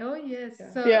for him? Oh yes.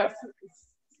 Yeah.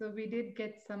 So we did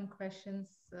get some questions.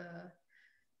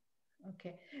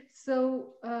 Okay.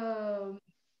 So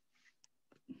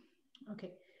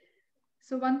okay.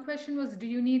 So one question was, do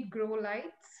you need grow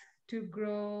lights to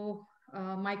grow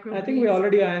microgreens? I think we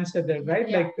already answered that, right?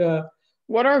 Yeah. Like,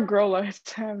 what are grow lights?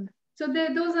 So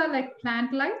those are like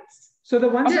plant lights. So the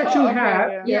ones that you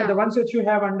have, yeah, the ones that you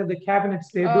have under the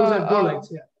cabinets there, those are grow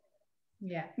lights.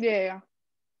 Yeah.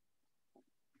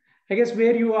 I guess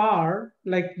where you are,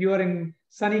 like you are in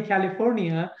sunny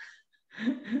California,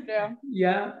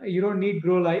 yeah, you don't need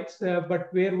grow lights.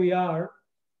 But where we are,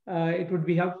 it would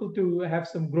be helpful to have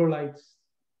some grow lights.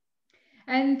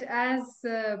 And as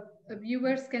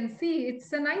viewers can see,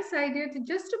 it's a nice idea to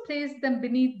just place them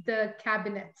beneath the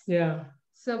cabinets. Yeah.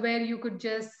 So where you could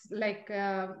just like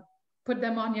put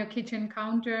them on your kitchen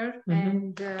counter,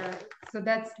 and so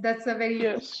that's a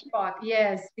very spot.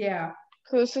 Yes, yeah.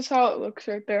 So this is how it looks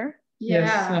right there.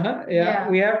 Yeah. Yes,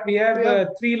 We have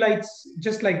 3 lights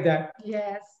just like that.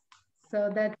 Yes.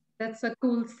 So that's a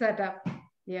cool setup.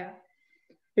 Yeah.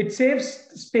 It saves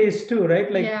space too,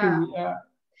 right? Like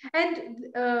And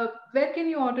where can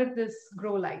you order this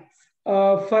grow lights?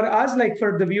 For us, like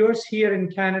for the viewers here in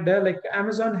Canada, like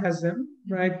Amazon has them,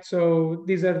 right? So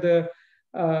these are the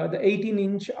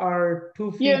 18-inch or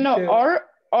 2 feet. Yeah, no,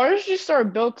 ours just are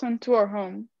built into our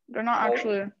home. They're not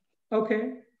actually.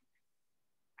 Okay.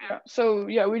 Yeah. So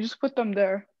yeah, we just put them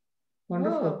there.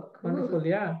 Wonderful. Cool. Wonderful.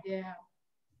 Yeah. Yeah.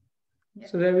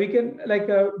 So that we can like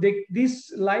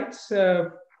these lights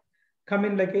come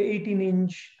in like a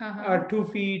 18-inch or 2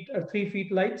 feet or 3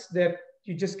 feet lights that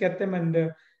you just get them,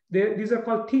 and these are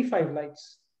called T5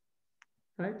 lights,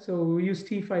 right? So we use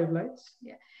T5 lights.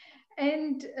 Yeah.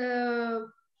 And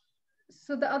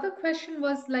so the other question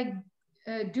was like,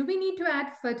 do we need to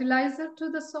add fertilizer to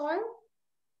the soil?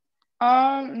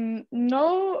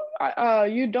 No,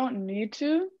 you don't need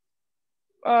to.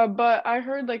 But I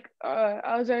heard like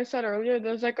as I said earlier,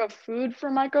 there's like a food for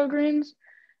microgreens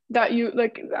that you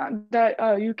like that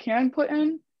you can put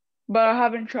in, but I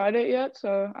haven't tried it yet,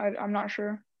 so I'm not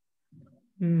sure.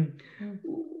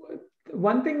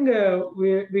 One thing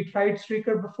we tried,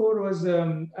 Srikar, before was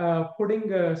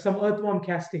putting some earthworm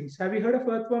castings. Have you heard of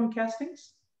earthworm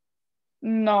castings?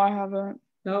 No, I haven't.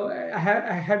 No,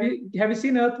 have you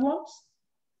seen earthworms?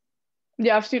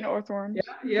 Yeah, I've seen earthworms.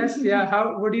 Yeah, yes, yeah.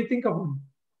 What do you think of them?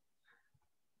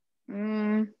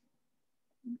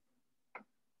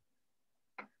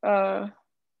 I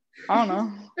don't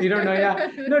know. You don't know,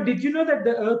 yeah. No, did you know that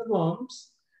the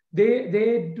earthworms,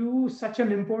 they do such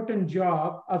an important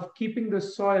job of keeping the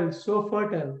soil so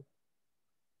fertile,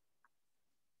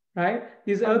 right?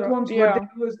 These Okay. earthworms, what they Yeah.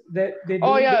 do is they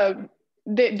Oh do. yeah.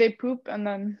 They poop and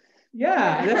then.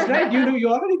 Yeah, that's right. You know, you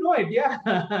already know it. Yeah.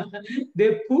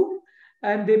 They poop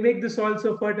and they make the soil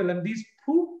so fertile. And these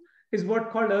poop is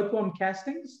what called earthworm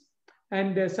castings.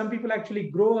 And some people actually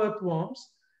grow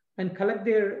earthworms and collect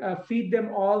their, feed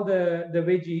them all the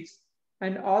veggies,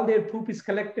 and all their poop is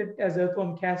collected as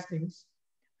earthworm castings.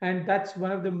 And that's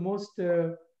one of the most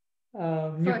Fertile.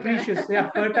 nutritious, yeah,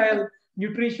 fertile,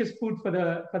 nutritious food for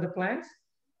the plants.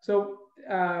 So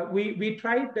we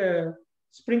tried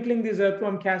sprinkling these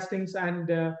earthworm castings,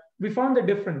 and we found the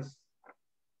difference.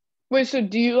 Wait, so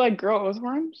do you like grow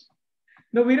earthworms?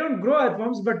 No, we don't grow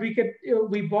earthworms, but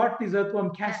we bought these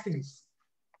earthworm castings.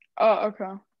 Oh,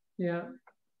 okay. Yeah.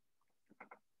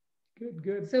 Good,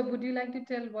 good. So would you like to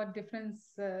tell what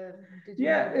difference did you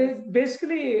Yeah, notice?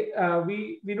 basically,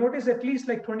 we notice at least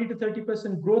like 20 to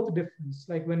 30% growth difference.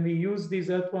 Like when we use these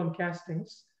earthworm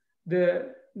castings,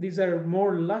 these are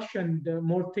more lush and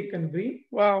more thick and green.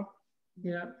 Wow.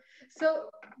 Yeah. So,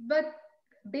 but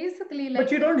basically, like,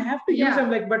 But you don't have to use them,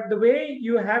 like, but the way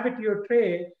you have it your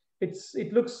tray,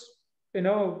 it looks,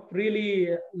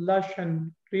 really lush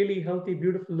and really healthy,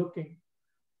 beautiful looking.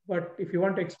 But if you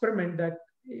want to experiment that,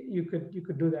 you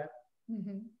could do that.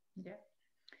 Yeah.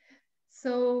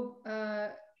 So,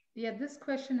 yeah, this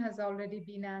question has already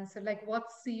been answered. Like,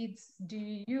 what seeds do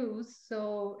you use?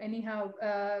 So, anyhow,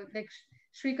 like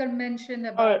Srikar mentioned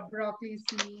about broccoli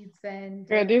seeds, and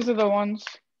Yeah, these are the ones.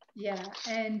 yeah,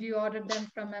 and you ordered them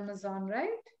from Amazon,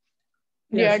 right?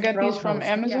 Yeah, I Yes, got these Sprout from House.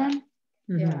 Amazon.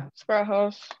 Yeah. Sprout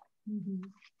House.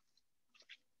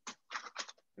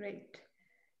 Great.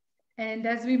 And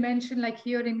as we mentioned, like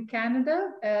here in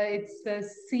Canada, it's a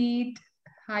seed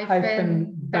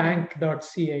hyphen bank.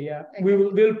 Bank.ca. Yeah, Okay.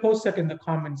 we'll post that in the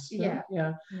comments. Yeah.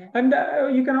 Yeah. Yeah. And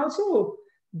you can also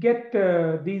get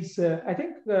these. I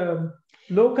think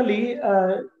locally,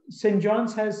 St.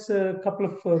 John's has a couple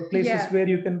of places Yeah. where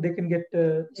they can get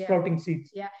sprouting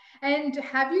seeds. Yeah. And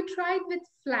have you tried with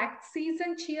flax seeds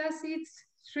and chia seeds,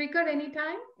 Srikar,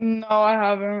 anytime? No, I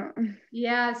haven't.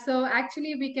 Yeah, so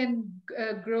actually we can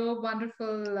grow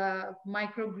wonderful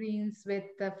microgreens with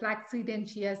flaxseed and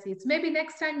chia seeds. Maybe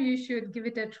next time you should give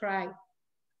it a try.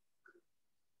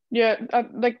 Yeah,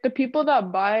 like the people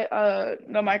that buy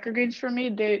the microgreens for me,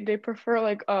 they prefer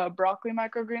like broccoli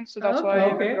microgreens, so that's why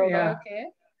I even grow them. Okay.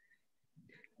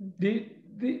 The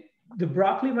the the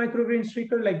broccoli microgreen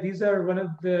Srikar, like these are one of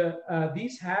the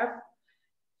these have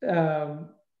um,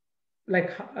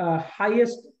 like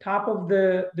highest top of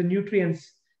the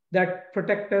nutrients that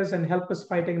protect us and help us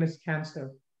fight against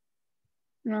cancer.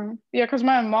 No. Yeah, because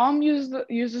my mom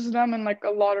uses them in like a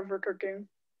lot of her cooking.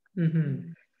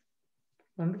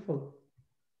 Wonderful.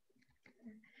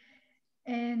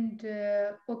 And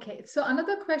okay, so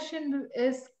another question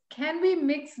is, can we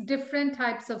mix different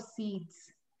types of seeds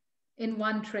in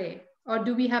one tray, or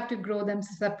do we have to grow them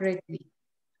separately?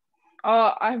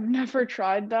 I've never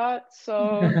tried that,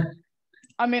 so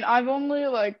I mean, I've only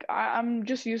like I'm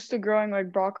just used to growing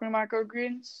like broccoli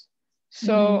microgreens,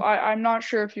 so I'm not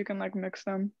sure if you can like mix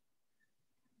them.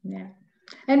 Yeah.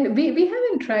 And we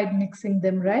haven't tried mixing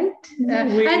them, right?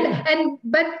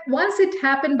 But once it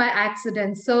happened by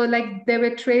accident. So like there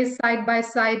were trays side by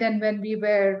side, and when we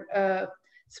were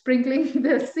sprinkling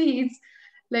the seeds,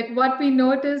 like what we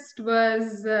noticed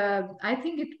was I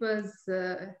think it was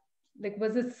like,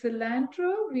 was it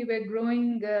cilantro? We were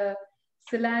growing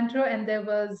cilantro, and there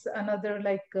was another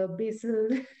like basil.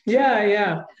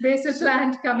 Yeah. Basil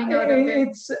plant coming out of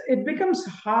it. It becomes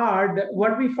hard.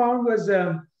 What we found was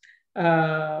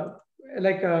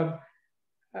like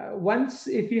once,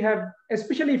 if you have,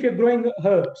 especially if you're growing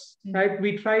herbs, right?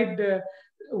 We tried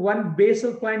one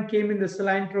basil plant came in the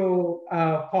cilantro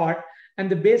pot, and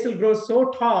the basil grows so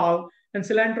tall and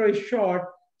cilantro is short,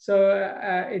 so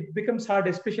it becomes hard,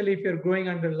 especially if you're growing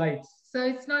under lights. So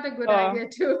it's not a good idea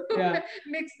to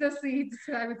mix the seeds,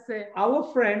 I would say.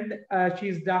 Our friend,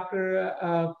 she's Dr.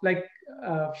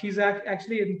 She's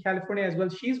actually in California as well.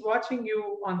 She's watching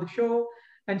you on the show,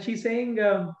 and she's saying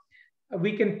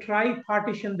we can try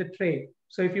partition the tray.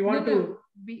 So if you want to,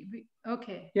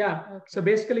 okay. Yeah. Okay. So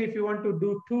basically, if you want to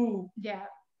do two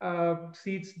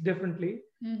seeds differently,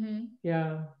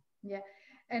 yeah.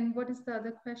 And what is the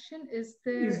other question? Is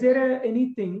there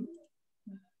anything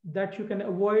that you can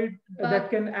avoid, that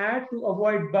can add to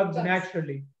avoid bugs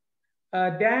naturally?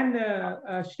 Dan,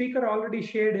 Srikar already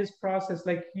shared his process.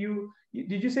 Like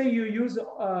did you say you use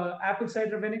apple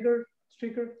cider vinegar,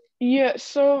 Srikar? Yeah,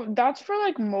 so that's for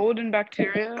like mold and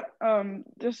bacteria.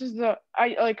 This is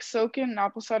I like soak in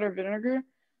apple cider vinegar.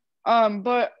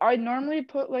 But I normally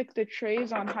put like the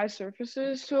trays on high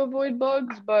surfaces to avoid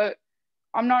bugs, but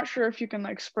I'm not sure if you can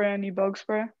like spray any bug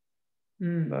spray.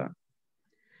 Mm. But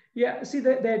Yeah, see,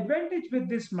 the advantage with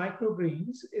these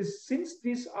microgreens is since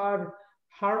these are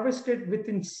harvested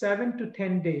within 7 to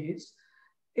 10 days,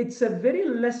 it's a very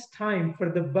less time for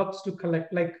the bugs to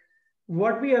collect. Like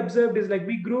what we observed is like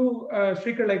we grew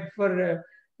Srikar, like for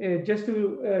just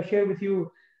to share with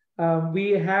you,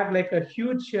 we have like a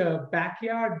huge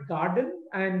backyard garden,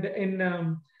 and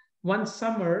in one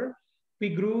summer we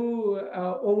grew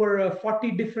over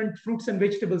 40 different fruits and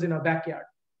vegetables in our backyard.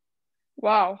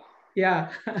 wow. Yeah.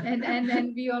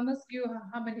 And we almost grew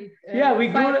how many? Yeah, we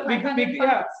grew 500 yeah,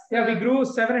 pounds yeah, we grew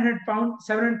 700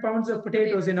 pounds of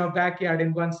potatoes in potatoes. our backyard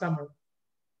in one summer.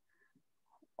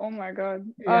 Oh my God.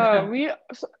 Yeah.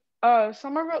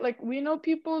 Some of it, like we know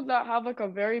people that have like a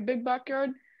very big backyard,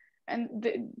 and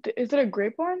is it a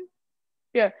grape wine?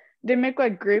 Yeah, they make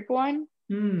like grape wine.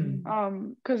 Hmm.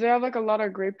 Because they have like a lot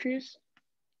of grape trees.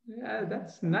 Yeah,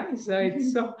 that's nice.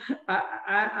 It's so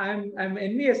I'm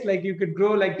envious. Like you could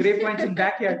grow like grape vines in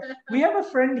backyard. We have a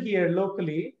friend here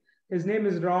locally. His name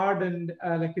is Rod, and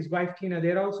like his wife Tina.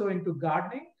 They're also into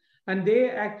gardening, and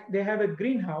they have a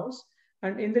greenhouse,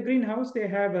 and in the greenhouse they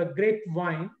have a grape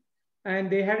vine, and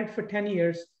they had it for 10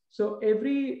 years. So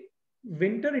every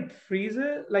winter it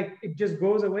freezes, like it just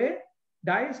goes away,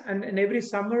 dies, and every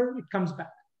summer it comes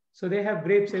back. So they have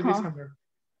grapes every Huh. summer.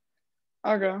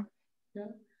 Okay.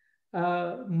 Yeah.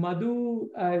 Madhu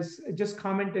has just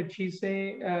commented. She's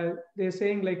saying they're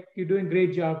saying like you're doing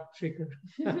great job, Srikar.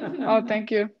 Oh, thank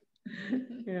you.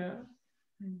 Yeah,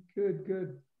 good,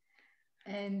 good.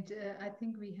 And I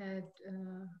think we had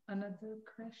another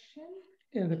question.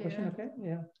 Yeah, the question. Okay,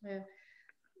 yeah. Yeah.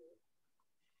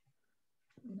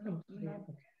 Oh, yeah,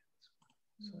 okay.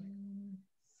 Sorry.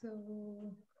 So,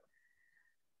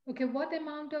 okay, what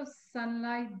amount of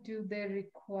sunlight do they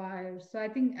require? So I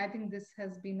think this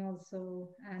has been also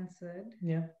answered.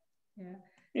 Yeah. Yeah.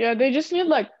 Yeah, they just need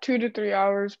like 2 to 3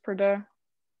 hours per day.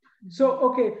 So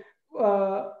okay,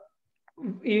 uh,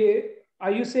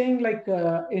 are you saying like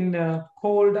in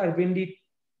cold or windy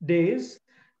days,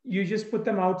 you just put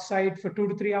them outside for 2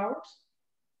 to 3 hours?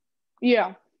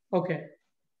 Yeah. Okay.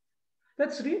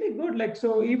 That's really good. Like,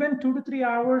 so even 2 to 3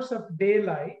 hours of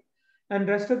daylight and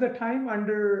rest of the time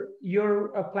under your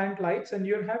plant lights, and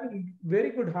you're having very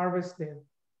good harvest there.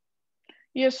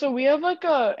 Yeah, so we have like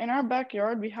in our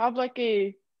backyard, we have like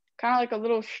a kind of like a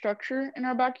little structure in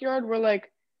our backyard where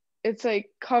like it's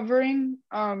like covering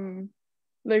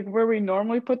like where we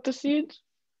normally put the seeds.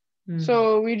 Mm.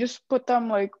 So we just put them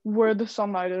like where the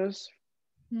sunlight is.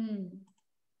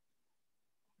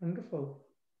 Wonderful.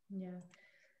 Yeah.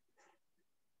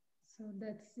 So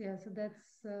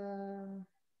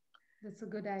that's a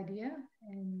good idea,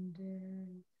 and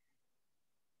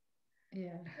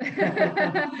yeah.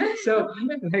 So,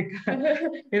 like,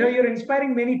 you're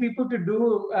inspiring many people to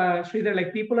do, Sridhar,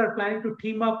 like people are planning to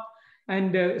team up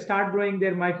and start growing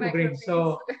their microgreens.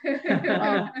 So,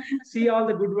 see all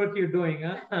the good work you're doing.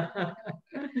 Huh?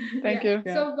 Thank Yeah. you.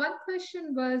 Yeah. So one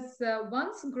question was,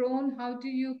 once grown, how do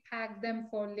you pack them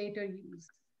for later use?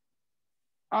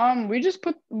 We just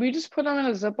put them in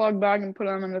a Ziploc bag and put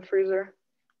them in the freezer.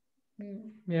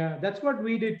 Yeah, that's what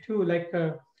we did too. Like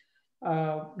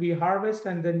we harvest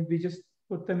and then we just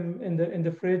put them in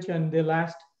the fridge, and they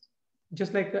last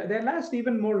just like they last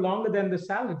even more longer than the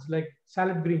salads, like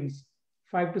salad greens,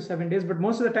 5 to 7 days. But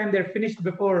most of the time they're finished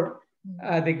before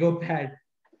they go bad.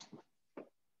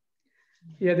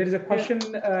 Yeah, there is a question.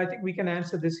 I think we can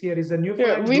answer this here. Is a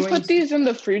Newfoundland We growing? put these in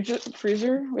the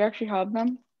freezer. We actually have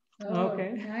them. Oh,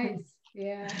 Okay. nice.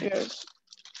 Yeah. Yes.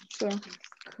 So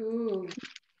Cool.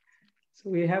 So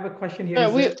we have a question here.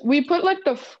 yeah, we put like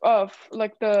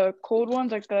like the cold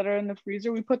ones like that are in the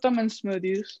freezer. We put them in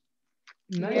smoothies.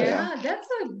 Nice. Yeah, that's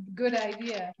a good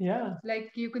idea. Yeah.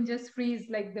 Like you can just freeze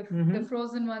like the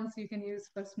frozen ones you can use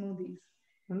for smoothies.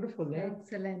 Wonderful. Yeah.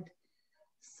 Excellent.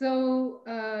 So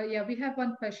yeah, we have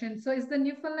one question. So is the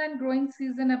Newfoundland growing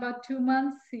season about 2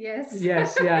 months? Yes.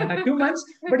 Yes. Yeah. 2 months.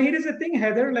 But here is the thing,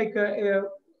 Heather. Like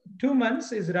 2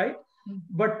 months is right.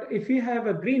 But if we have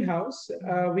a greenhouse,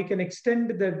 we can extend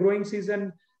the growing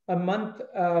season a month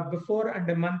before and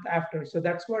a month after. So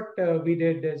that's what we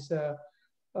did. Is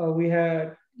we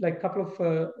had like a couple of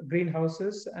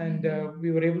greenhouses, and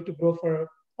we were able to grow for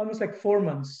almost like 4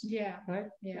 months. Yeah. Right.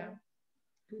 Yeah.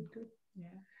 Good. Good.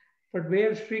 Yeah. But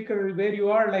where Srikar, where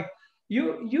you are, like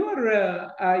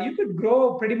you could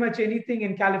grow pretty much anything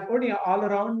in California all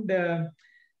around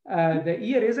the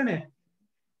year, isn't it?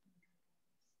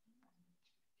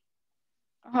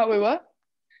 Wait, what?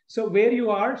 So where you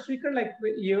are, Srikar, like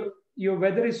your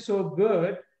weather is so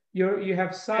good, you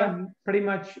have sun pretty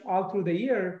much all through the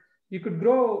year. You could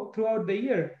grow throughout the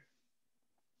year.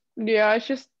 Yeah, it's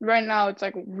just right now it's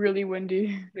like really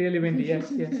windy. Really windy.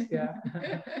 Yes, yes, yeah.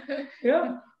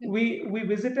 Yeah, we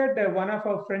visited one of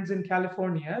our friends in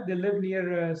California. They live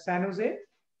near San Jose,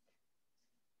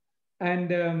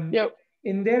 and Yep.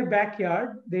 in their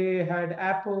backyard they had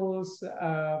apples,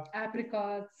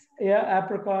 Apricots,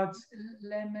 apricots.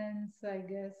 lemons, I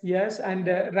guess. Yes, and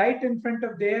right in front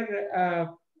of their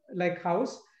like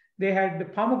house, they had the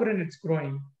pomegranates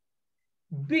growing,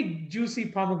 big juicy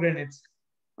pomegranates.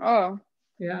 Oh.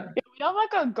 Yeah. Yeah, we have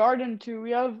like a garden too.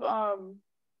 We have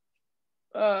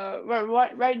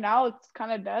right now it's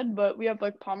kind of dead, but we have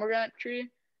like pomegranate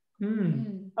tree.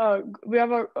 Hmm. We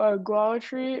have a guava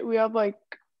tree. We have like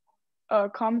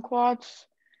kumquats,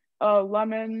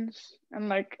 lemons, and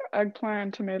like eggplant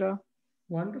and tomato.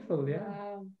 Wonderful. Yeah.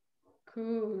 Wow.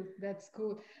 Cool. That's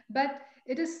cool. But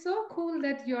it is so cool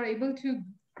that you're able to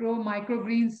grow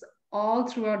microgreens all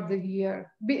throughout the year.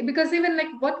 Because even like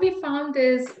what we found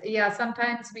is, yeah,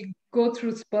 sometimes we go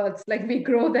through spurts, like we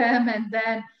grow them and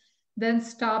then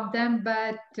stop them.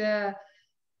 But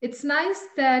it's nice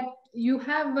that you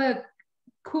have a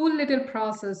cool little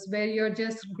process where you're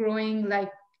just growing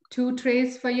like 2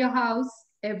 trays for your house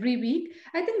every week.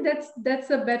 I think that's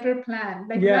a better plan,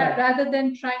 like Yeah. rather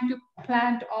than trying to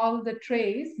plant all the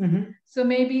trays. Mhm. So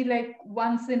maybe like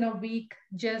once in a week,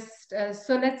 just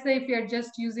so let's say if you're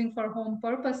just using for home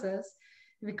purposes,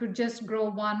 we could just grow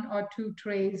 1 or 2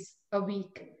 trays a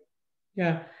week.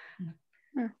 Yeah.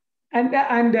 Hmm.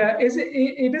 And is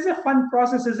it is a fun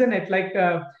process, isn't it? Like,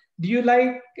 do you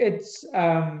like it's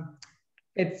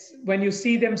when you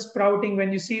see them sprouting,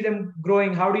 when you see them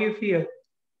growing, how do you feel?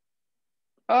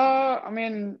 I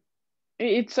mean,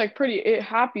 it's like pretty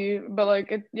happy, but like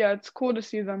yeah, it's cool to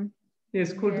see them.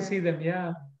 It's cool to Yeah. see them.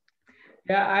 Yeah.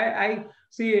 Yeah, I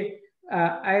see.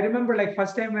 I remember like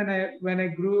first time when I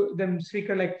grew them,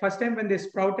 Srikar, like first time when they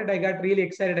sprouted, I got really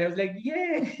excited. I was like,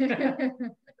 yay!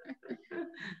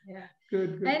 Yeah.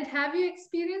 Good, good. And have you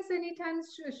experienced any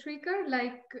times, Shrikar,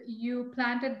 like you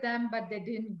planted them but they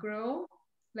didn't grow?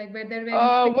 Like were there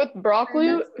any With broccoli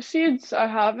failures? seeds, I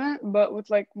haven't, but with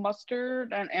like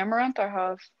mustard and amaranth, I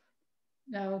have.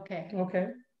 No, okay. Okay.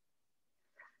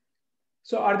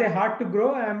 So are they hard to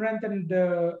grow, amaranth and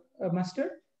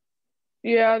mustard?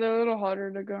 Yeah, they're a little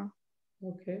harder to go.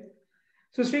 Okay.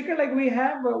 So Srikar, like we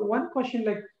have one question,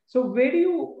 like, so where do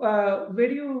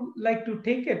you like to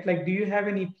take it? Like, do you have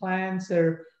any plans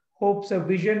or hopes or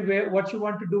vision where what you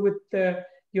want to do with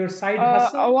your side I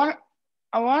hustle? want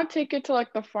I want to take it to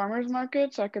like the farmers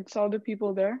market so I could sell to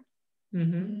people there.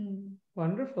 Mm-hmm. Mm.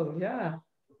 Wonderful. Yeah,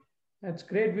 that's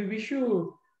great. We wish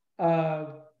you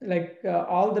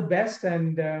all the best,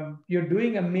 and you're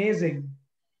doing amazing.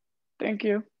 Thank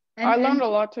you. I learned And a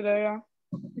lot today. Yeah.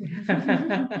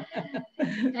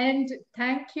 and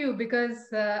thank you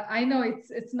because I know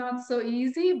it's not so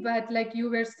easy, but like you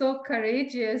were so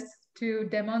courageous to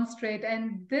demonstrate,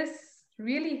 and this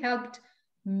really helped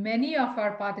many of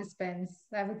our participants.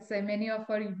 I would say many of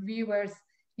our viewers.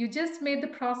 You just made the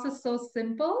process so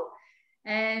simple,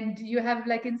 and you have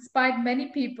like inspired many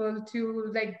people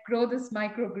to like grow this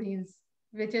microgreens,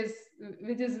 which is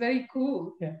very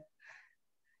cool. Yeah.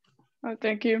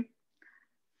 Thank you.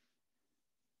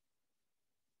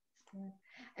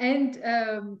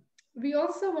 And we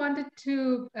also wanted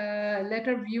to let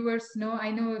our viewers know, I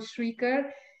know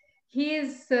Shrikar, he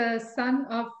is son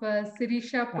of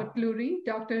Sirisha Patluri,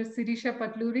 Dr. Sirisha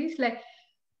Patluri. Like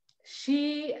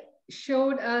she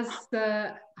showed us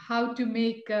how to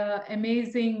make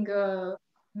amazing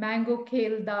mango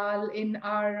kale dal in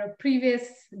our previous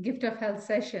Gift of Health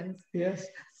sessions. Yes.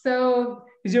 So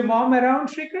is your mom around,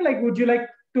 Shrikar? Like, would you like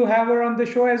to have her on the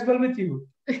show as well with you?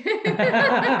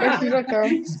 Yeah, she's right there.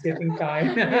 He's getting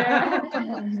tired. Yeah.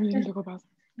 We need to go back.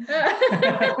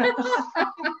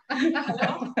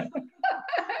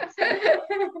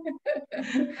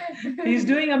 He's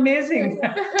doing amazing.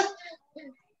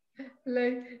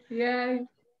 Like, yeah.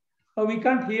 Oh, we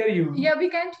can't hear you. Yeah, we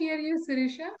can't hear you,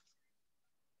 Sirisha.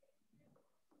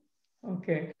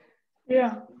 Okay.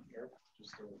 Yeah.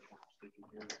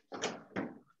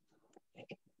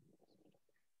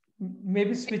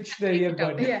 Maybe switch the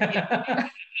earbud. Yeah.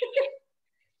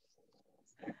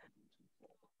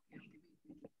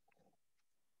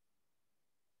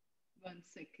 One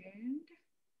second.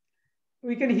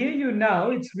 We can hear you now.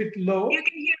 It's a bit low. You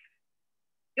can hear.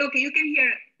 Okay, you can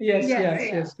hear. Yes, Yes, yes,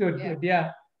 yeah, yes. Good, yeah. good.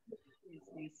 Yeah.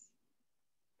 Yes,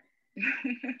 yes.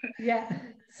 Yeah.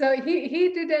 So he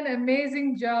did an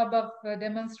amazing job of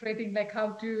demonstrating like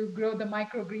how to grow the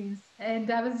microgreens. And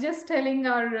I was just telling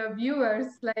our viewers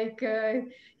like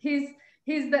he's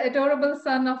the adorable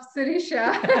son of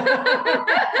Sirisha.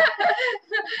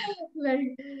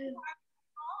 Like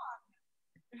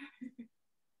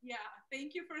Yeah,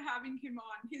 thank you for having him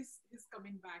on. He's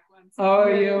coming back once. Oh,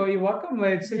 Yeah. you're welcome.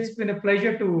 It's been a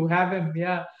pleasure to have him.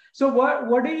 Yeah. So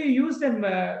what do you use them,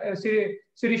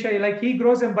 Sirisha? Like he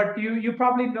grows them, but you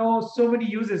probably know so many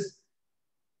uses.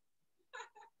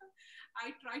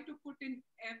 I try to put in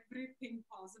everything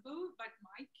possible, but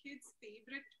my kids'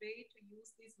 favorite way to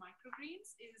use these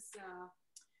microgreens is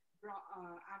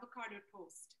avocado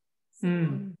toast. So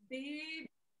they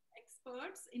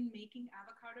experts in making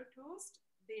avocado toast.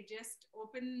 They just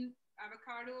open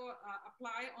avocado,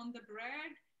 apply on the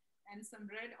bread, and some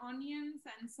red onions,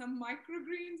 and some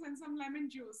microgreens, and some lemon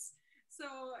juice. So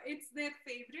it's their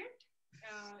favorite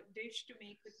dish to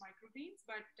make with microgreens,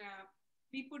 but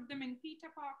we put them in pita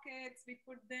pockets, we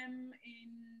put them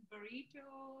in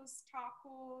burritos,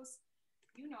 tacos.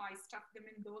 You know, I stuff them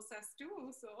in dosas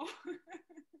too. So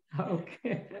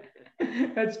Okay,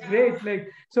 that's yeah. great. Like,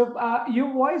 so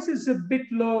your voice is a bit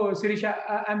low,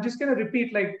 Sirisha. I'm just gonna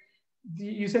repeat. Like,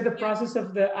 you said the process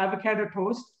of the avocado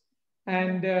toast,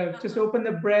 and just open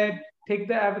the bread, take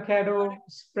the avocado,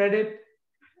 spread it.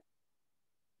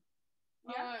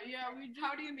 Yeah, we just.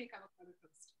 How do you make avocado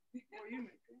toast? Oh, you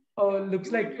make it. Oh,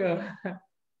 looks like.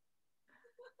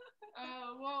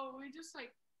 Well, we just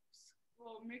like,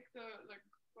 make the like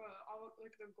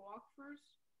the guac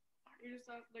first. You just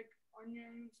have like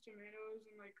onions, tomatoes,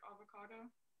 and like avocado,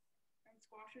 and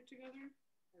squash it together.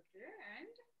 Okay,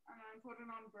 and then put it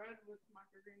on bread with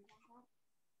microgreens on top.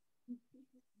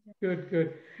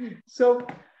 Good. So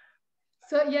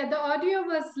yeah, the audio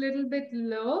was a little bit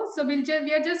low. So we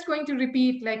are just going to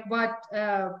repeat like what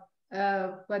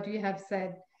you have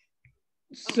said.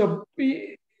 So,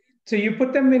 so you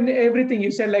put them in everything.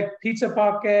 You said like pizza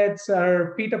pockets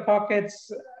or pita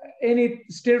pockets, any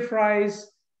stir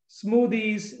fries,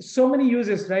 smoothies, so many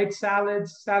uses, right?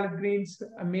 Salads, salad greens,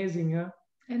 amazing, huh?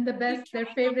 And the best, their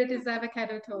favorite is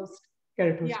avocado toast.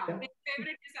 Carrot toast, yeah, yeah. their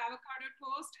favorite is avocado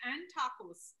toast and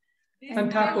tacos.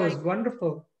 And tacos,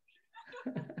 wonderful.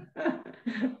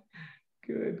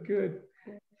 Good.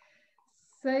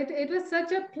 So it was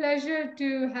such a pleasure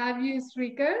to have you,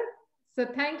 Srikar. So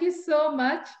thank you so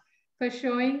much for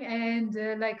showing, and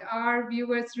like our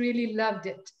viewers really loved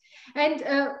it. And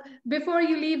before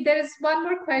you leave, there is one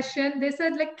more question. They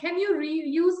said, like, can you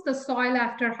reuse the soil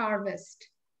after harvest?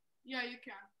 Yeah, you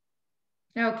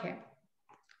can. Okay.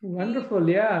 Wonderful,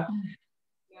 yeah.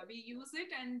 Yeah, we use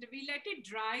it and we let it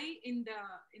dry in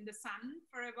the sun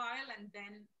for a while, and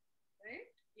then, right?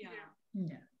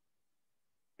 Yeah.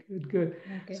 Good.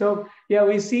 Okay. So yeah,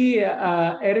 we see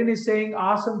Erin is saying,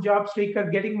 awesome job, Srikar,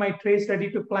 getting my trays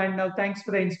ready to plant now. Thanks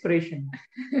for the inspiration.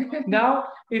 Now,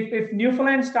 if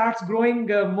Newfoundland starts growing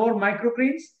more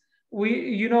microgreens,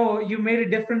 you made a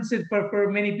difference for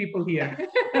many people here.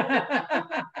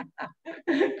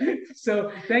 So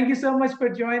thank you so much for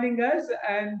joining us,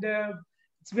 and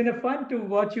it's been a fun to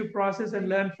watch you process and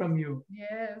learn from you.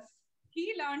 Yes.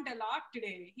 He learned a lot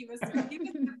today. He was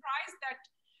surprised that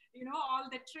all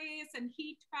the trays and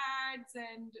heat pads,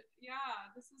 and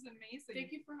yeah, this is amazing.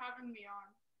 Thank you for having me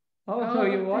on. Oh,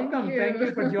 you're welcome. Thank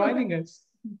you for joining us.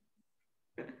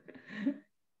 Thank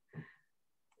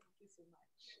you so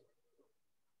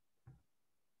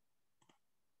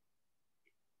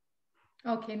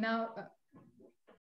much. Okay, now